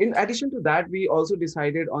 In addition to that, we also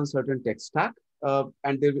decided on certain tech stack,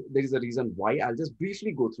 and there is a reason why. I'll just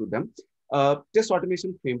briefly go through them. Test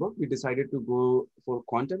automation framework, we decided to go for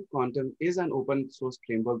Quantum. Quantum is an open source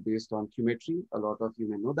framework based on Qmetry. A lot of you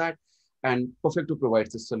may know that. And Perfecto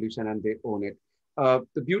provides this solution and they own it.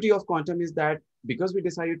 The beauty of Quantum is that because we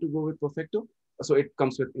decided to go with Perfecto, so it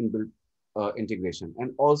comes with inbuilt integration.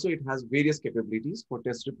 And also it has various capabilities for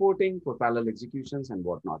test reporting, for parallel executions and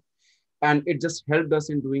whatnot. And it just helped us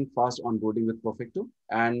in doing fast onboarding with Perfecto.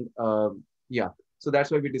 And yeah, so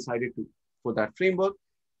that's why we decided to for that framework.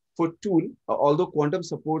 For tool, although Quantum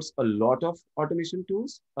supports a lot of automation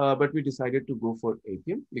tools, but we decided to go for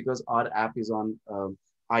APM because our app is on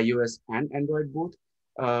iOS and Android both.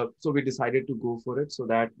 So we decided to go for it so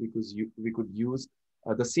that we could use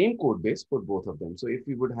the same code base for both of them. So if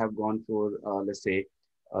we would have gone for, let's say,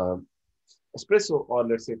 uh, Espresso, or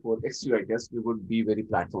let's say for X2, I guess we would be very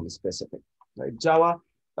platform specific, right? Java,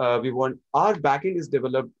 we want our backend is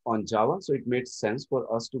developed on Java, so it made sense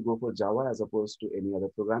for us to go for Java as opposed to any other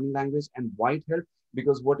programming language. And why it helped?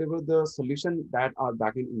 Because whatever the solution that our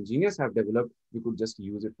backend engineers have developed, we could just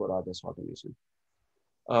use it for our test automation.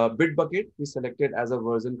 Bitbucket we selected as a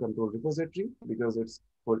version control repository because it's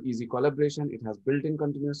for easy collaboration. It has built-in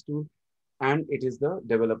continuous tool, and it is the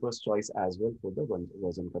developer's choice as well for the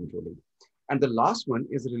version controlling. And the last one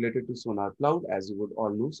is related to Sonar Cloud. As you would all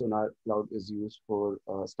know, Sonar Cloud is used for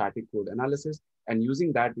static code analysis. And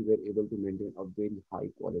using that, we were able to maintain a very high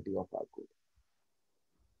quality of our code.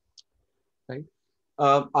 Right?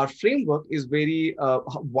 Our framework is very,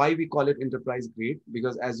 why we call it enterprise grade,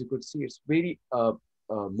 because as you could see, it's very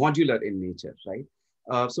modular in nature, right?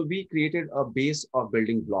 So we created a base of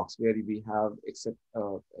building blocks where we have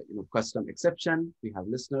custom exception, we have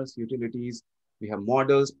listeners, utilities, we have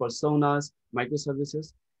models, personas,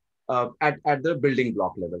 microservices at the building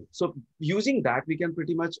block level. So using that, we can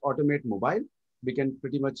pretty much automate mobile. We can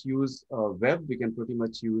pretty much use web. We can pretty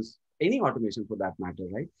much use any automation for that matter,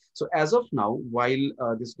 right? So as of now,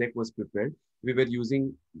 while this deck was prepared, we were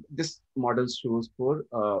using this model shows for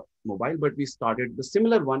mobile, but we started the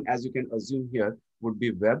similar one, as you can assume here, would be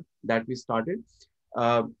web that we started.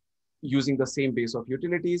 Using the same base of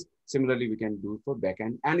utilities. Similarly, we can do for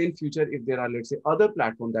backend. And in future, if there are, let's say, other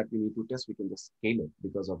platform that we need to test, we can just scale it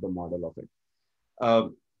because of the model of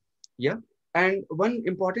it. Yeah. And one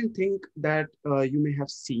important thing that you may have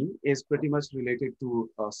seen is pretty much related to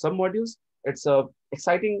submodules. It's a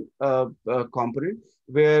exciting component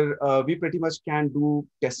where we pretty much can do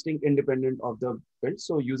testing independent of the build.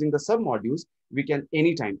 So using the submodules, we can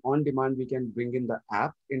anytime on demand, we can bring in the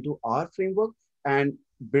app into our framework and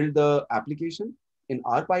build the application in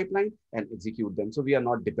our pipeline and execute them. So we are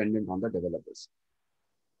not dependent on the developers.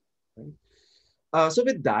 Right? So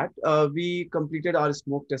with that, we completed our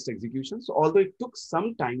smoke test execution. So although it took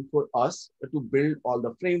some time for us to build all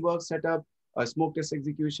the framework setup, smoke test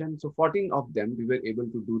execution, so 14 of them, we were able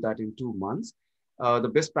to do that in 2 months.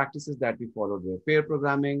 The best practices that we followed were pair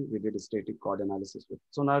programming. We did a static code analysis with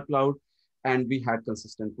Sonar Cloud, and we had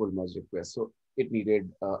consistent pull merge requests. So it needed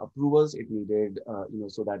approvals. It needed,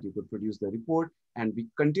 so that you could produce the report, and we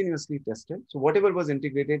continuously tested. So whatever was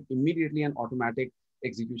integrated, immediately an automatic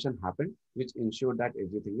execution happened, which ensured that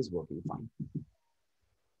everything is working fine.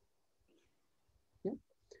 Yeah.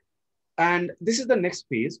 And this is the next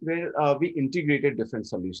phase where we integrated different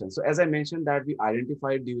solutions. So as I mentioned that we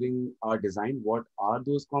identified during our design, what are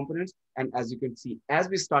those components? And as you can see, as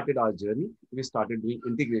we started our journey, we started doing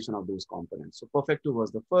integration of those components. So Perfecto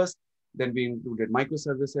was the first, then we included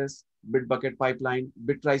microservices, Bitbucket pipeline,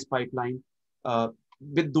 Bitrise pipeline.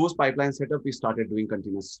 With those pipelines set up, we started doing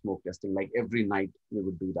continuous smoke testing. Like every night we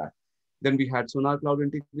would do that. Then we had Sonar Cloud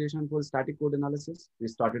integration for static code analysis. We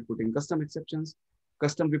started putting custom exceptions,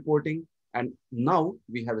 custom reporting, and now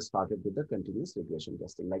we have started with the continuous regression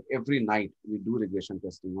testing. Like every night we do regression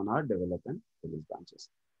testing on our development release branches.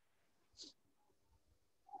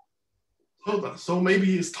 So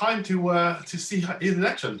maybe it's time to see in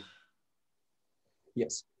action.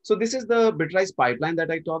 Yes. So this is the Bitrise pipeline that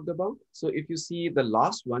I talked about. So if you see, the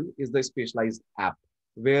last one is the specialized app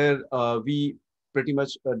where we pretty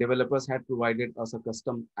much developers had provided us a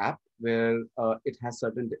custom app where it has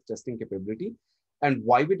certain testing capability. And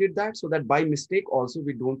why we did that? So that by mistake also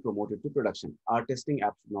we don't promote it to production. Our testing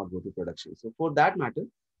app should not go to production. So for that matter,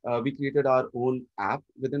 we created our own app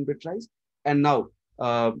within Bitrise. And now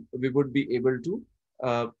we would be able to,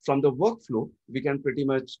 from the workflow, we can pretty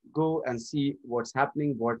much go and see what's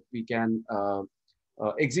happening, what we can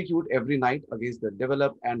execute every night against the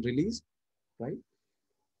develop and release, right?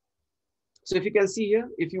 So if you can see here,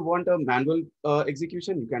 if you want a manual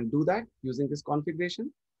execution, you can do that using this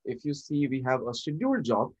configuration. If you see, we have a scheduled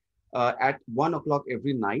job at 1 o'clock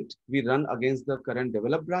every night, we run against the current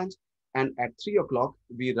develop branch. And at 3 o'clock,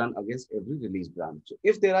 we run against every release branch. So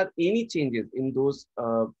if there are any changes in those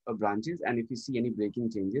branches, and if you see any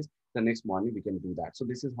breaking changes, the next morning we can do that. So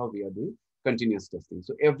this is how we are doing continuous testing.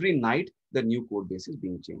 So every night, the new code base is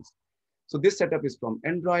being changed. So this setup is from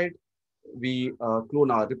Android. We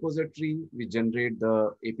clone our repository, we generate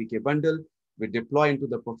the APK bundle, we deploy into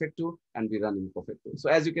the Perfecto, and we run in Perfecto. So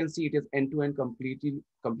as you can see, it is end-to-end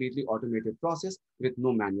completely automated process with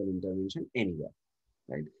no manual intervention anywhere,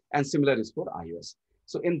 right? And similar is for iOS.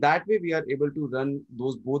 So in that way, we are able to run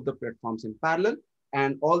both the platforms in parallel,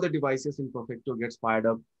 and all the devices in Perfecto gets fired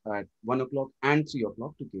up at 1 o'clock and 3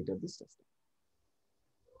 o'clock to cater this testing.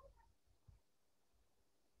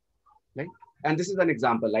 Right? And this is an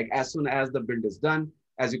example, like as soon as the build is done,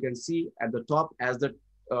 as you can see at the top, as the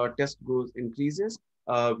test increases,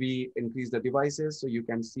 we increase the devices. So you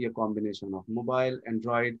can see a combination of mobile,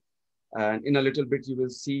 Android, and in a little bit, you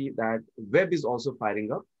will see that web is also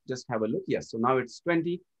firing up. Just have a look. Yes, so now it's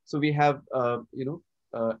 20. So we have,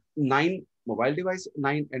 9 mobile devices,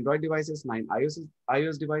 9 Android devices, 9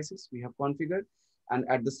 iOS devices we have configured. And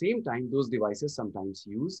at the same time, those devices sometimes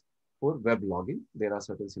use for web login. There are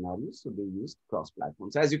certain scenarios, so they use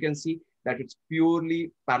cross-platforms. As you can see that it's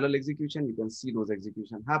purely parallel execution. You can see those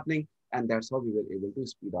execution happening, and that's how we were able to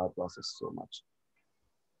speed our process so much.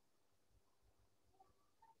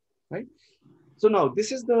 Right? So now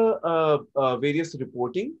this is the various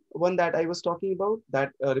reporting one that I was talking about,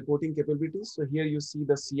 that reporting capabilities. So here you see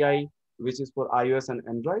the CI, which is for iOS and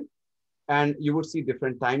Android. And you would see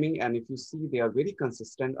different timing. And if you see, they are very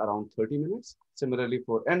consistent around 30 minutes. Similarly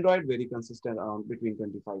for Android, very consistent around between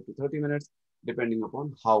 25 to 30 minutes, depending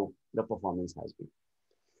upon how the performance has been.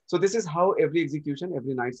 So this is how every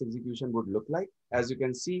night's execution would look like. As you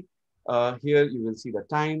can see, here you will see the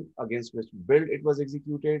time against which build it was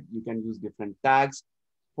executed. You can use different tags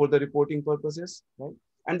for the reporting purposes, right?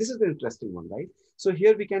 And this is the interesting one, right? So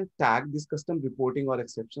here we can tag this custom reporting or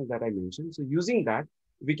exceptions that I mentioned. So using that,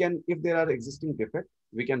 we can, if there are existing defects,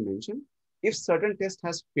 we can mention. If certain test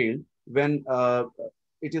has failed when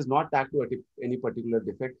it is not tagged to any particular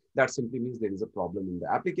defect, that simply means there is a problem in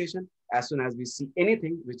the application. As soon as we see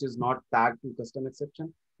anything which is not tagged to custom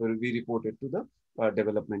exception, it will be reported to the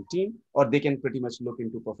development team, or they can pretty much look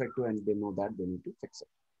into Perfecto and they know that they need to fix it.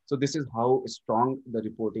 So this is how strong the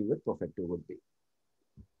reporting with Perfecto would be.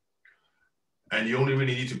 And you only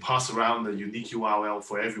really need to pass around the unique URL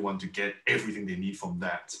for everyone to get everything they need from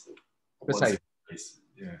that. Precisely.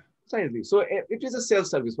 Yeah. Precisely. So it is a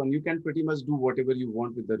self-service one. You can pretty much do whatever you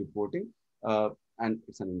want with the reporting, and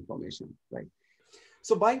it's an information, right?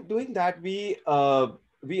 So by doing that, we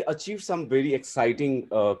achieved some very exciting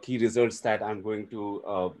key results that I'm going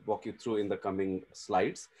to walk you through in the coming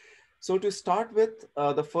slides. So to start with,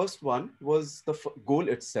 the first one was the goal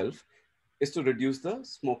itself is to reduce the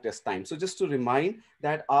smoke test time. So just to remind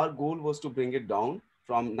that our goal was to bring it down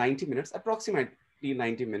from 90 minutes, approximately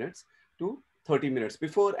 90 minutes to 30 minutes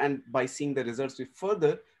before, and by seeing the results, we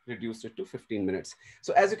further reduced it to 15 minutes.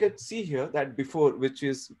 So as you can see here that before, which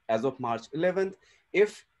is as of March 11th,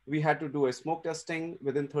 if we had to do a smoke testing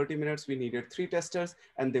within 30 minutes, we needed 3 testers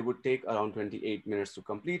and they would take around 28 minutes to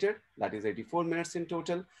complete it. That is 84 minutes in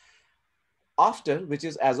total. After, which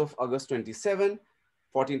is as of August 27,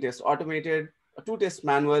 14 tests automated, 2 tests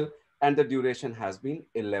manual, and the duration has been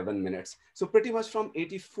 11 minutes. So pretty much from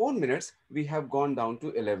 84 minutes, we have gone down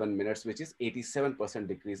to 11 minutes, which is 87%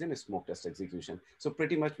 decrease in smoke test execution. So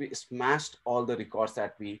pretty much we smashed all the records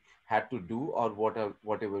that we had to do or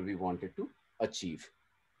whatever we wanted to achieve.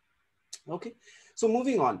 Okay, so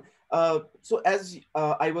moving on. So as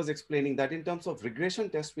I was explaining that in terms of regression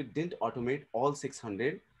tests, we didn't automate all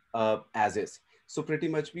 600 as is. So pretty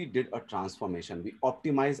much we did a transformation. We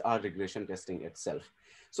optimize our regression testing itself.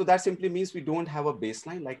 So that simply means we don't have a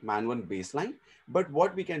baseline like manual baseline, but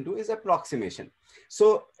what we can do is approximation.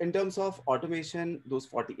 So in terms of automation, those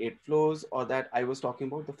 48 flows or that I was talking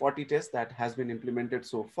about, the 40 tests that has been implemented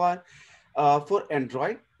so far, for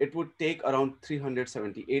Android, it would take around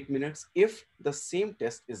 378 minutes if the same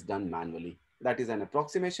test is done manually. that is an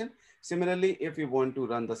approximation. Similarly, if we want to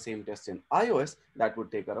run the same test in iOS, that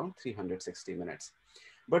would take around 360 minutes.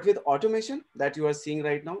 But with automation that you are seeing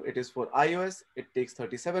right now, it is for iOS, it takes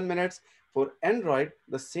 37 minutes. For Android,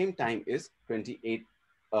 the same time is 28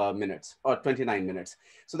 minutes or 29 minutes.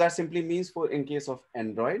 So that simply means for in case of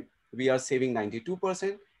Android, we are saving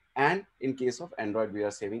 92%. And in case of Android, we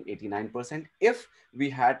are saving 89% if we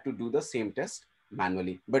had to do the same test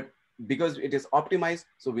manually. But because it is optimized,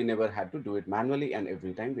 so we never had to do it manually, and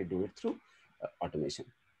every time we do it through automation.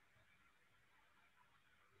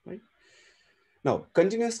 Right? Now,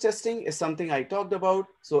 continuous testing is something I talked about.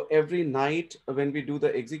 So every night when we do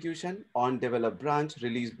the execution on develop branch,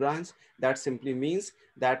 release branch, that simply means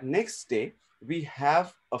that next day we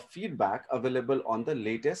have a feedback available on the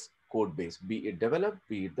latest code base, be it develop,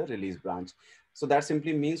 be it the release branch. So that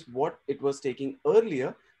simply means what it was taking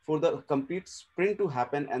earlier for the complete sprint to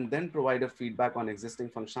happen and then provide a feedback on existing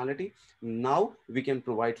functionality. Now we can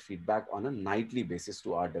provide feedback on a nightly basis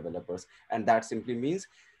to our developers. And that simply means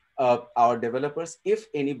our developers, if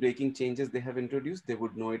any breaking changes they have introduced, they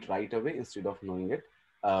would know it right away instead of knowing it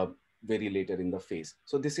very later in the phase.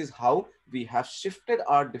 So this is how we have shifted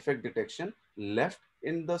our defect detection left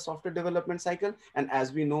in the software development cycle. And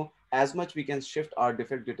as we know, as much we can shift our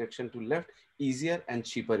defect detection to left, easier and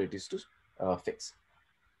cheaper it is to fix.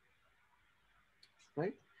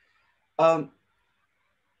 Right?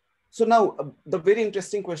 So now the very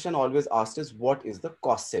interesting question always asked is, what is the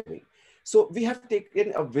cost saving? So we have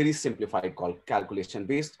taken a very simplified calculation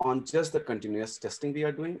based on just the continuous testing we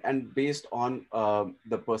are doing and based on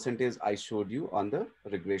the percentage I showed you on the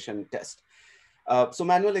regression test. So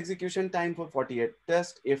manual execution time for 48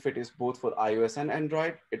 tests, if it is both for iOS and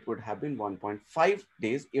Android, it would have been 1.5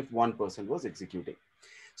 days if one person was executing.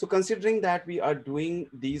 So considering that we are doing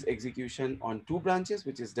these execution on 2 branches,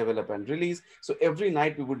 which is develop and release, so every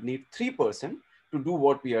night we would need 3% to do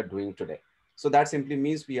what we are doing today. So that simply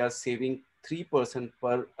means we are saving 3%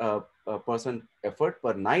 per person effort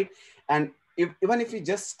per night. And even if we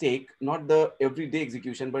just take not the everyday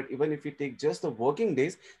execution, but even if we take just the working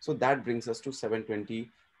days, so that brings us to 720%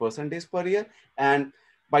 days per year. And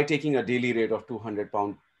by taking a daily rate of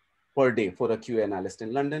 £200 per day for a QA analyst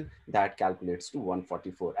in London, that calculates to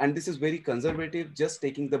 144. And this is very conservative, just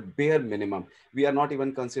taking the bare minimum. We are not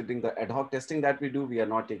even considering the ad hoc testing that we do. We are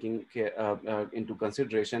not taking into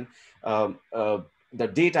consideration the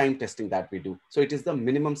daytime testing that we do. So it is the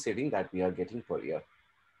minimum saving that we are getting per year.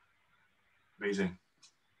 Amazing.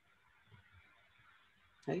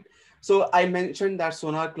 Right. So I mentioned that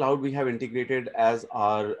Sonar Cloud we have integrated as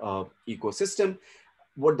our ecosystem.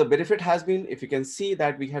 What the benefit has been, if you can see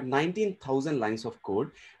that we have 19,000 lines of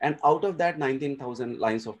code, and out of that 19,000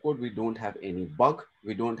 lines of code, we don't have any bug,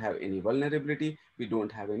 we don't have any vulnerability, we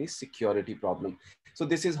don't have any security problem. So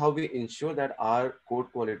this is how we ensure that our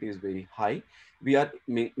code quality is very high. We are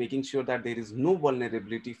making sure that there is no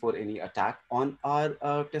vulnerability for any attack on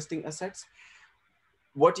our testing assets.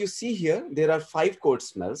 What you see here, there are 5 code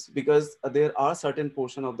smells because there are certain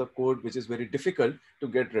portion of the code which is very difficult to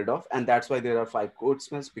get rid of. And that's why there are 5 code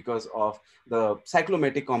smells, because of the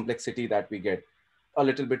cyclomatic complexity that we get, a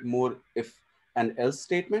little bit more if and else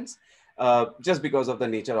statements, just because of the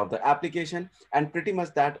nature of the application. And pretty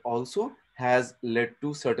much that also has led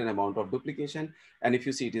to certain amount of duplication. And if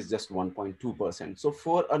you see, it is just 1.2%. So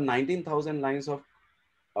for a 19,000 lines of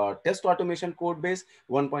test automation code base,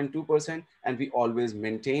 1.2%, and we always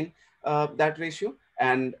maintain that ratio.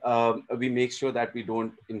 And we make sure that we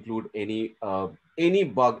don't include any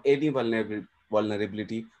bug, any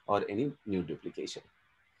vulnerability, or any new duplication.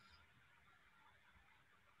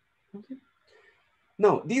 Okay.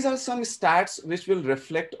 Now, these are some stats which will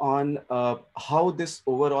reflect on how this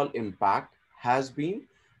overall impact has been,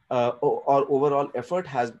 or overall effort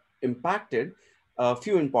has impacted a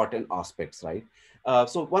few important aspects, right?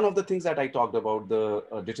 So one of the things that I talked about, the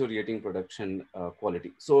deteriorating production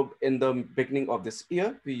quality. So in the beginning of this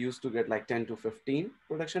year, we used to get like 10 to 15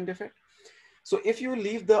 production defect. So if you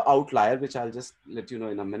leave the outlier, which I'll just let you know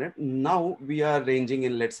in a minute, now we are ranging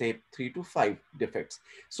in, let's say, 3 to 5 defects.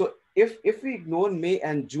 So if we ignore May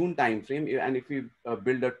and June timeframe, and if we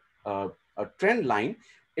build a trend line,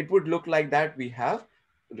 it would look like that we have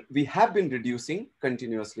been reducing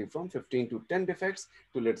continuously from 15 to 10 defects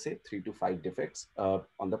to, let's say, 3 to 5 defects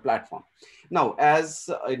on the platform. Now,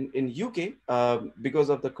 as in UK, because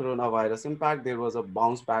of the coronavirus impact, there was a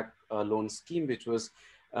bounce back loan scheme, which was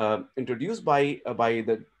introduced by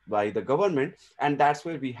the government, and that's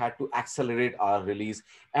where we had to accelerate our release.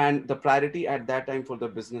 And the priority at that time for the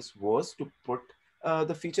business was to put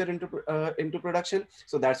the feature into production.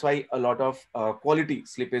 So that's why a lot of quality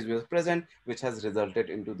slippage was present, which has resulted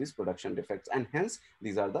into these production defects, and hence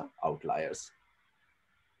these are the outliers.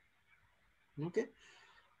 Okay.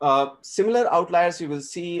 Similar outliers you will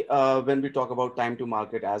see when we talk about time to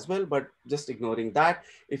market as well, but just ignoring that,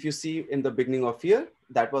 if you see in the beginning of year,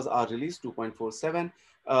 that was our release 2.47.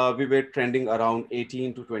 We were trending around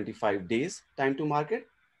 18 to 25 days time to market,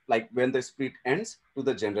 like when the sprint ends to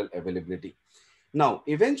the general availability. Now,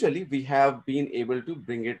 eventually, we have been able to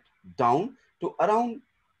bring it down to around,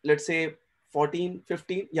 let's say, 14,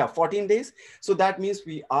 15, yeah, 14 days. So that means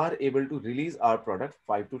we are able to release our product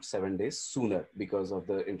 5 to 7 days sooner because of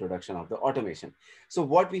the introduction of the automation. So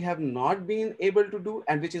what we have not been able to do,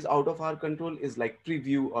 and which is out of our control, is like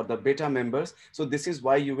preview or the beta members. So this is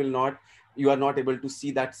why you are not able to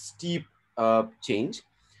see that steep change.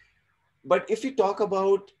 But if we talk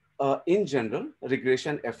about in general,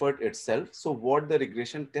 regression effort itself, so what the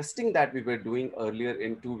regression testing that we were doing earlier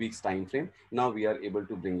in 2 weeks time frame, now we are able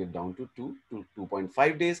to bring it down to 2 to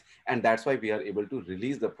 2.5 days. And that's why we are able to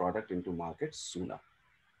release the product into market sooner.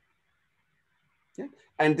 Yeah.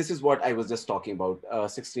 And this is what I was just talking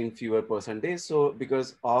about, 16 fewer percent days. So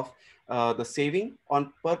because of the saving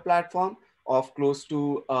on per platform of close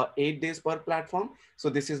to 8 days per platform.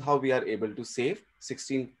 So this is how we are able to save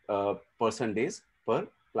 16 percent days per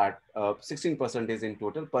 16% days in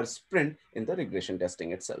total per sprint in the regression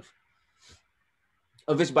testing itself.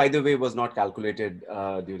 Which, by the way, was not calculated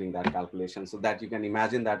during that calculation. So that you can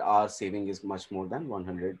imagine that our saving is much more than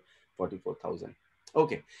 144,000.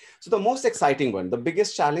 Okay, so the most exciting one, the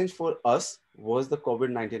biggest challenge for us was the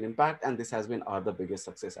COVID-19 impact, and this has been the biggest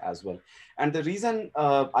success as well. And the reason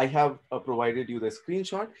I have provided you the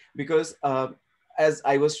screenshot, because as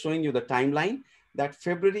I was showing you the timeline, that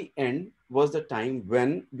February end was the time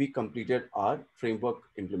when we completed our framework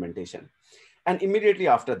implementation. And immediately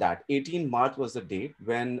after that, 18 March was the date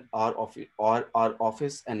when our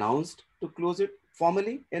office announced to close it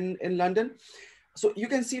formally in London. So you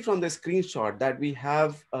can see from the screenshot that we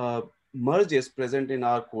have merges present in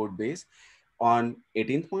our code base on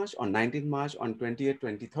 18th March, on 19th March, on 20th,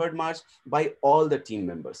 23rd March by all the team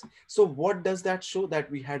members. So what does that show?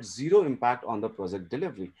 That we had zero impact on the project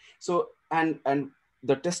delivery. So, and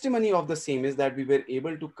the testimony of the same is that we were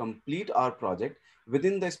able to complete our project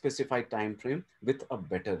within the specified time frame with a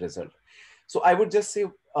better result. So I would just say,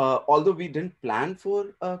 although we didn't plan for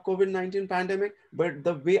COVID-19 pandemic, but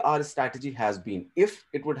the way our strategy has been, if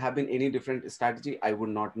it would have been any different strategy, I would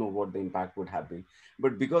not know what the impact would have been.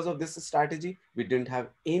 But because of this strategy, we didn't have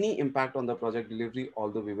any impact on the project delivery,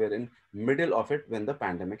 although we were in middle of it when the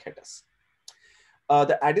pandemic hit us.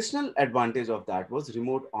 The additional advantage of that was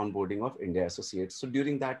remote onboarding of India associates. So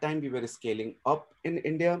during that time, we were scaling up in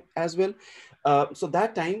India as well. So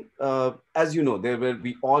that time, as you know,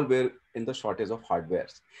 we all were in the shortage of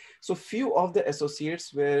hardwares. So few of the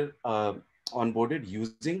associates were onboarded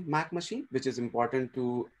using Mac machine, which is important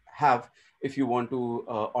to have if you want to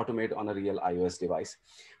automate on a real iOS device.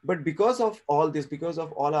 But because of all this, because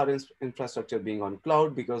of all our infrastructure being on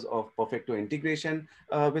cloud, because of Perfecto integration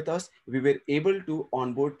with us, we were able to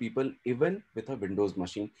onboard people even with a Windows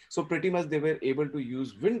machine. So pretty much they were able to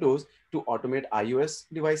use Windows to automate iOS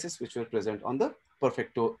devices, which were present on the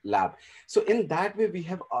Perfecto lab. So in that way, we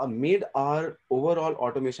have made our overall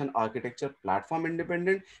automation architecture platform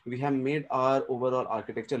independent. We have made our overall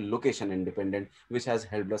architecture location independent, which has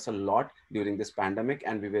helped us a lot during this pandemic,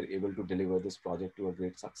 and we were able to deliver this project to a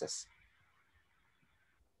great success.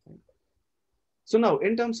 So now,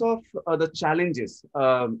 in terms of the challenges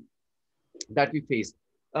that we face,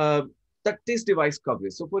 the test device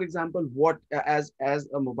coverage. So for example, what as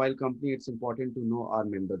a mobile company, it's important to know our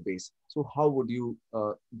member base. So how would you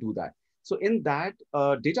do that? So in that,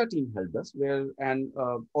 data team helped us and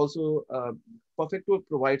also Perfecto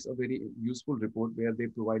provides a very useful report where they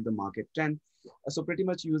provide the market trend. So pretty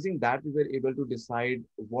much using that, we were able to decide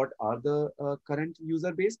what are the current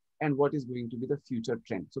user base and what is going to be the future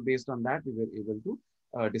trend. So based on that, we were able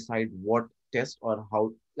to decide what test or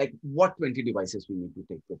how, like what 20 devices we need to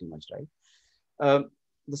take pretty much, right?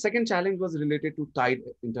 The second challenge was related to tied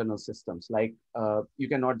internal systems. Like you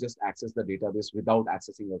cannot just access the database without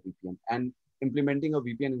accessing a VPN, and implementing a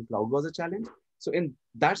VPN in cloud was a challenge. So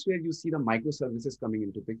that's where you see the microservices coming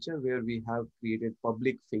into picture, where we have created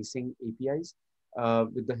public facing APIs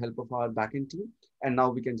with the help of our backend team. And now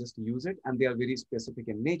we can just use it, and they are very specific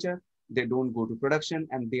in nature. They don't go to production,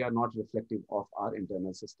 and they are not reflective of our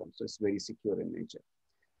internal system. So it's very secure in nature.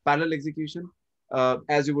 Parallel execution.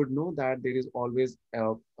 As you would know that there is always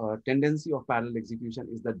a tendency of parallel execution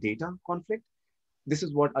is the data conflict. This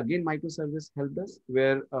is what again microservice helped us,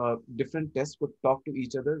 where different tests would talk to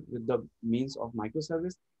each other with the means of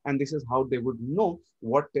microservice, and this is how they would know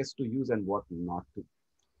what test to use and what not to.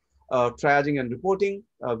 Triaging and reporting,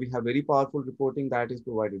 we have very powerful reporting that is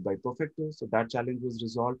provided by Perfecto, so that challenge was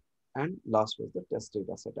resolved. And last was the test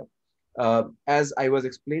data setup. As I was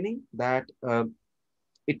explaining that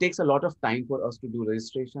it takes a lot of time for us to do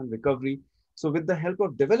registration, recovery. So with the help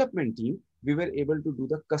of development team, we were able to do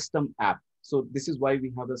the custom app. So this is why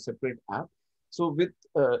we have a separate app. So with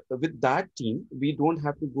that team, we don't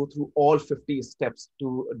have to go through all 50 steps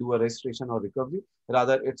to do a registration or recovery.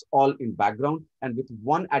 Rather, it's all in background. And with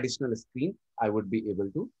one additional screen, I would be able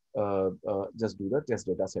to just do the test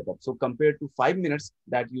data setup. So compared to 5 minutes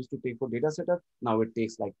that used to take for data setup, now it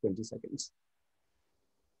takes like 20 seconds.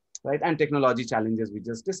 Right? And technology challenges we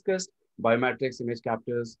just discussed, biometrics, image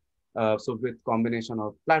captures. So with combination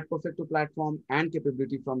of Perfecto platform and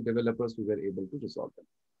capability from developers, we were able to resolve them.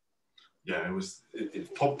 Yeah,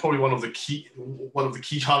 it probably one of the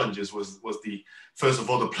key challenges was the, first of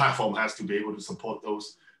all, the platform has to be able to support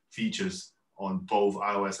those features on both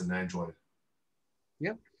iOS and Android.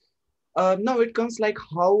 Yeah. Now it comes like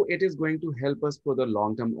how it is going to help us for the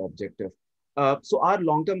long-term objective. So our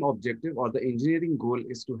long-term objective or the engineering goal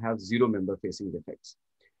is to have zero member-facing defects.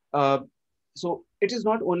 So it is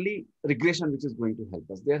not only regression which is going to help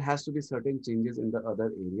us. There has to be certain changes in the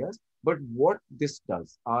other areas. But what this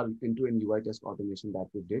does, our end-to-end UI test automation that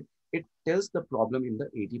we did, it tells the problem in the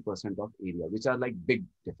 80% of area, which are like big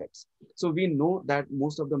defects. So we know that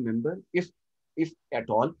most of the member, if at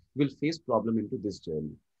all, will face problem into this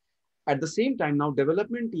journey. At the same time, now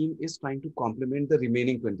development team is trying to complement the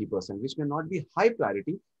remaining 20%, which may not be high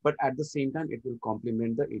priority, but at the same time, it will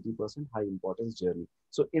complement the 80% high importance journey.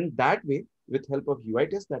 So in that way, with help of UI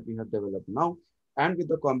tests that we have developed now, and with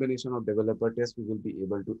the combination of developer tests, we will be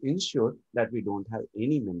able to ensure that we don't have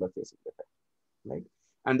any member facing defect, right?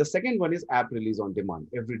 And the second one is app release on demand,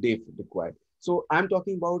 every day if required. So I'm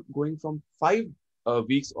talking about going from 5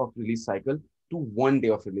 weeks of release cycle to 1 day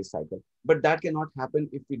of release cycle. But that cannot happen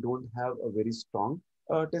if we don't have a very strong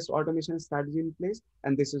test automation strategy in place.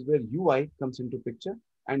 And this is where UI comes into picture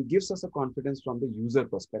and gives us a confidence from the user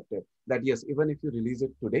perspective that yes, even if you release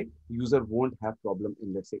it today, user won't have problem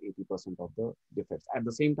in, let's say, 80% of the defects. At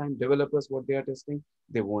the same time, developers, what they are testing,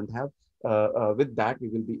 they won't have. With that, we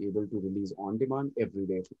will be able to release on demand every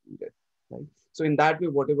day if needed. Right? So in that way,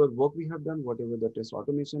 whatever work we have done, whatever the test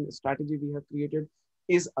automation strategy we have created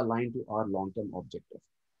is aligned to our long-term objective.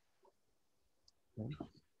 Okay.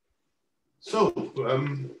 So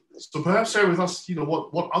perhaps share with us,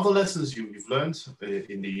 what other lessons you've learned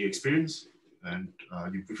in the experience, and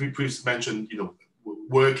you previously mentioned,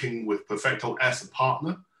 working with Perfecto as a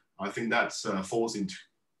partner. I think that's falls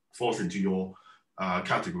into your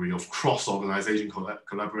category of cross-organization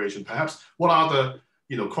collaboration. Perhaps what are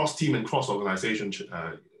the cross-team and cross-organization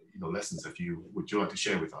lessons that would you like to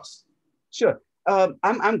share with us? Sure.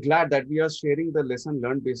 I'm glad that we are sharing the lesson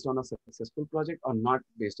learned based on a successful project or not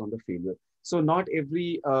based on the failure. So not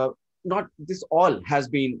this all has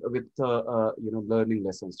been with learning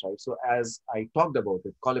lessons, right? So as I talked about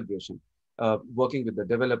it, collaboration, working with the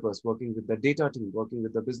developers, working with the data team, working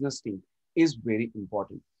with the business team is very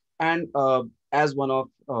important. And as one of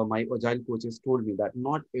my agile coaches told me that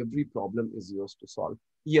not every problem is yours to solve.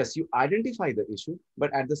 Yes, you identify the issue,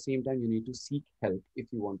 but at the same time, you need to seek help if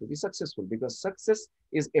you want to be successful, because success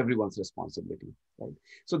is everyone's responsibility, right?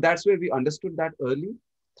 So that's where we understood that early,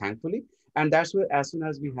 thankfully. And that's where as soon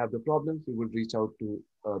as we have the problems, we would reach out to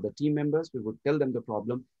the team members, we would tell them the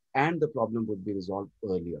problem, and the problem would be resolved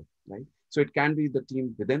earlier, right? So it can be the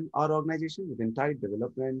team within our organization, within tight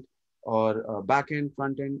development or back end,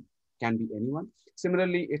 front end, can be anyone.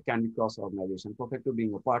 Similarly, it can be cross-organization. Perfecto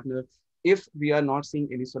being a partner, if we are not seeing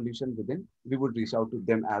any solution within, we would reach out to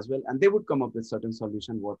them as well, and they would come up with certain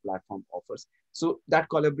solution what platform offers. So that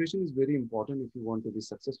collaboration is very important if you want to be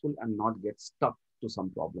successful and not get stuck to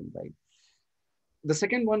some problem, right? The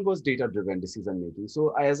second one was data-driven decision making.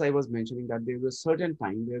 So as I was mentioning that there was certain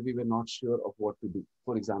time where we were not sure of what to do.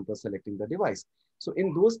 For example, selecting the device. So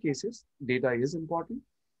in those cases, data is important.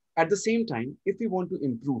 At the same time, if we want to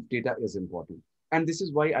improve, data is important. And this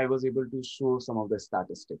is why I was able to show some of the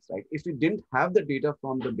statistics, right? If we didn't have the data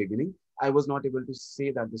from the beginning, I was not able to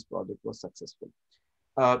say that this project was successful.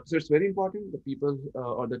 So it's very important, the people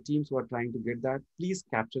or the teams who are trying to get that, please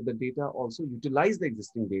capture the data, also utilize the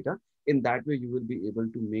existing data. In that way, you will be able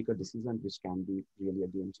to make a decision which can be really a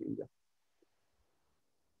game changer.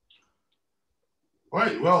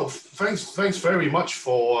 Right. Well, thanks very much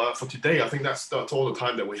for today. I think that's all the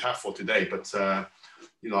time that we have for today. But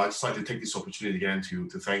I'd just like to take this opportunity again to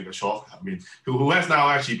thank Ashok. I mean, who has now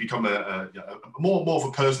actually become a more of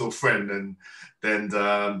a personal friend than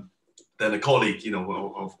a colleague,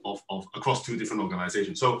 of across two different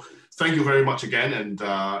organizations. So thank you very much again, and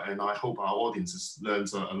I hope our audiences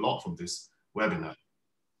learns a lot from this webinar.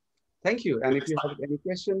 Thank you. And if you have any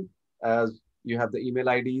question, as you have the email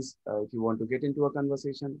IDs, if you want to get into a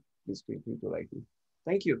conversation, please feel free to write me.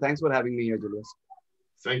 Thank you. Thanks for having me here, Julius.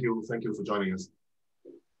 Thank you. Thank you for joining us.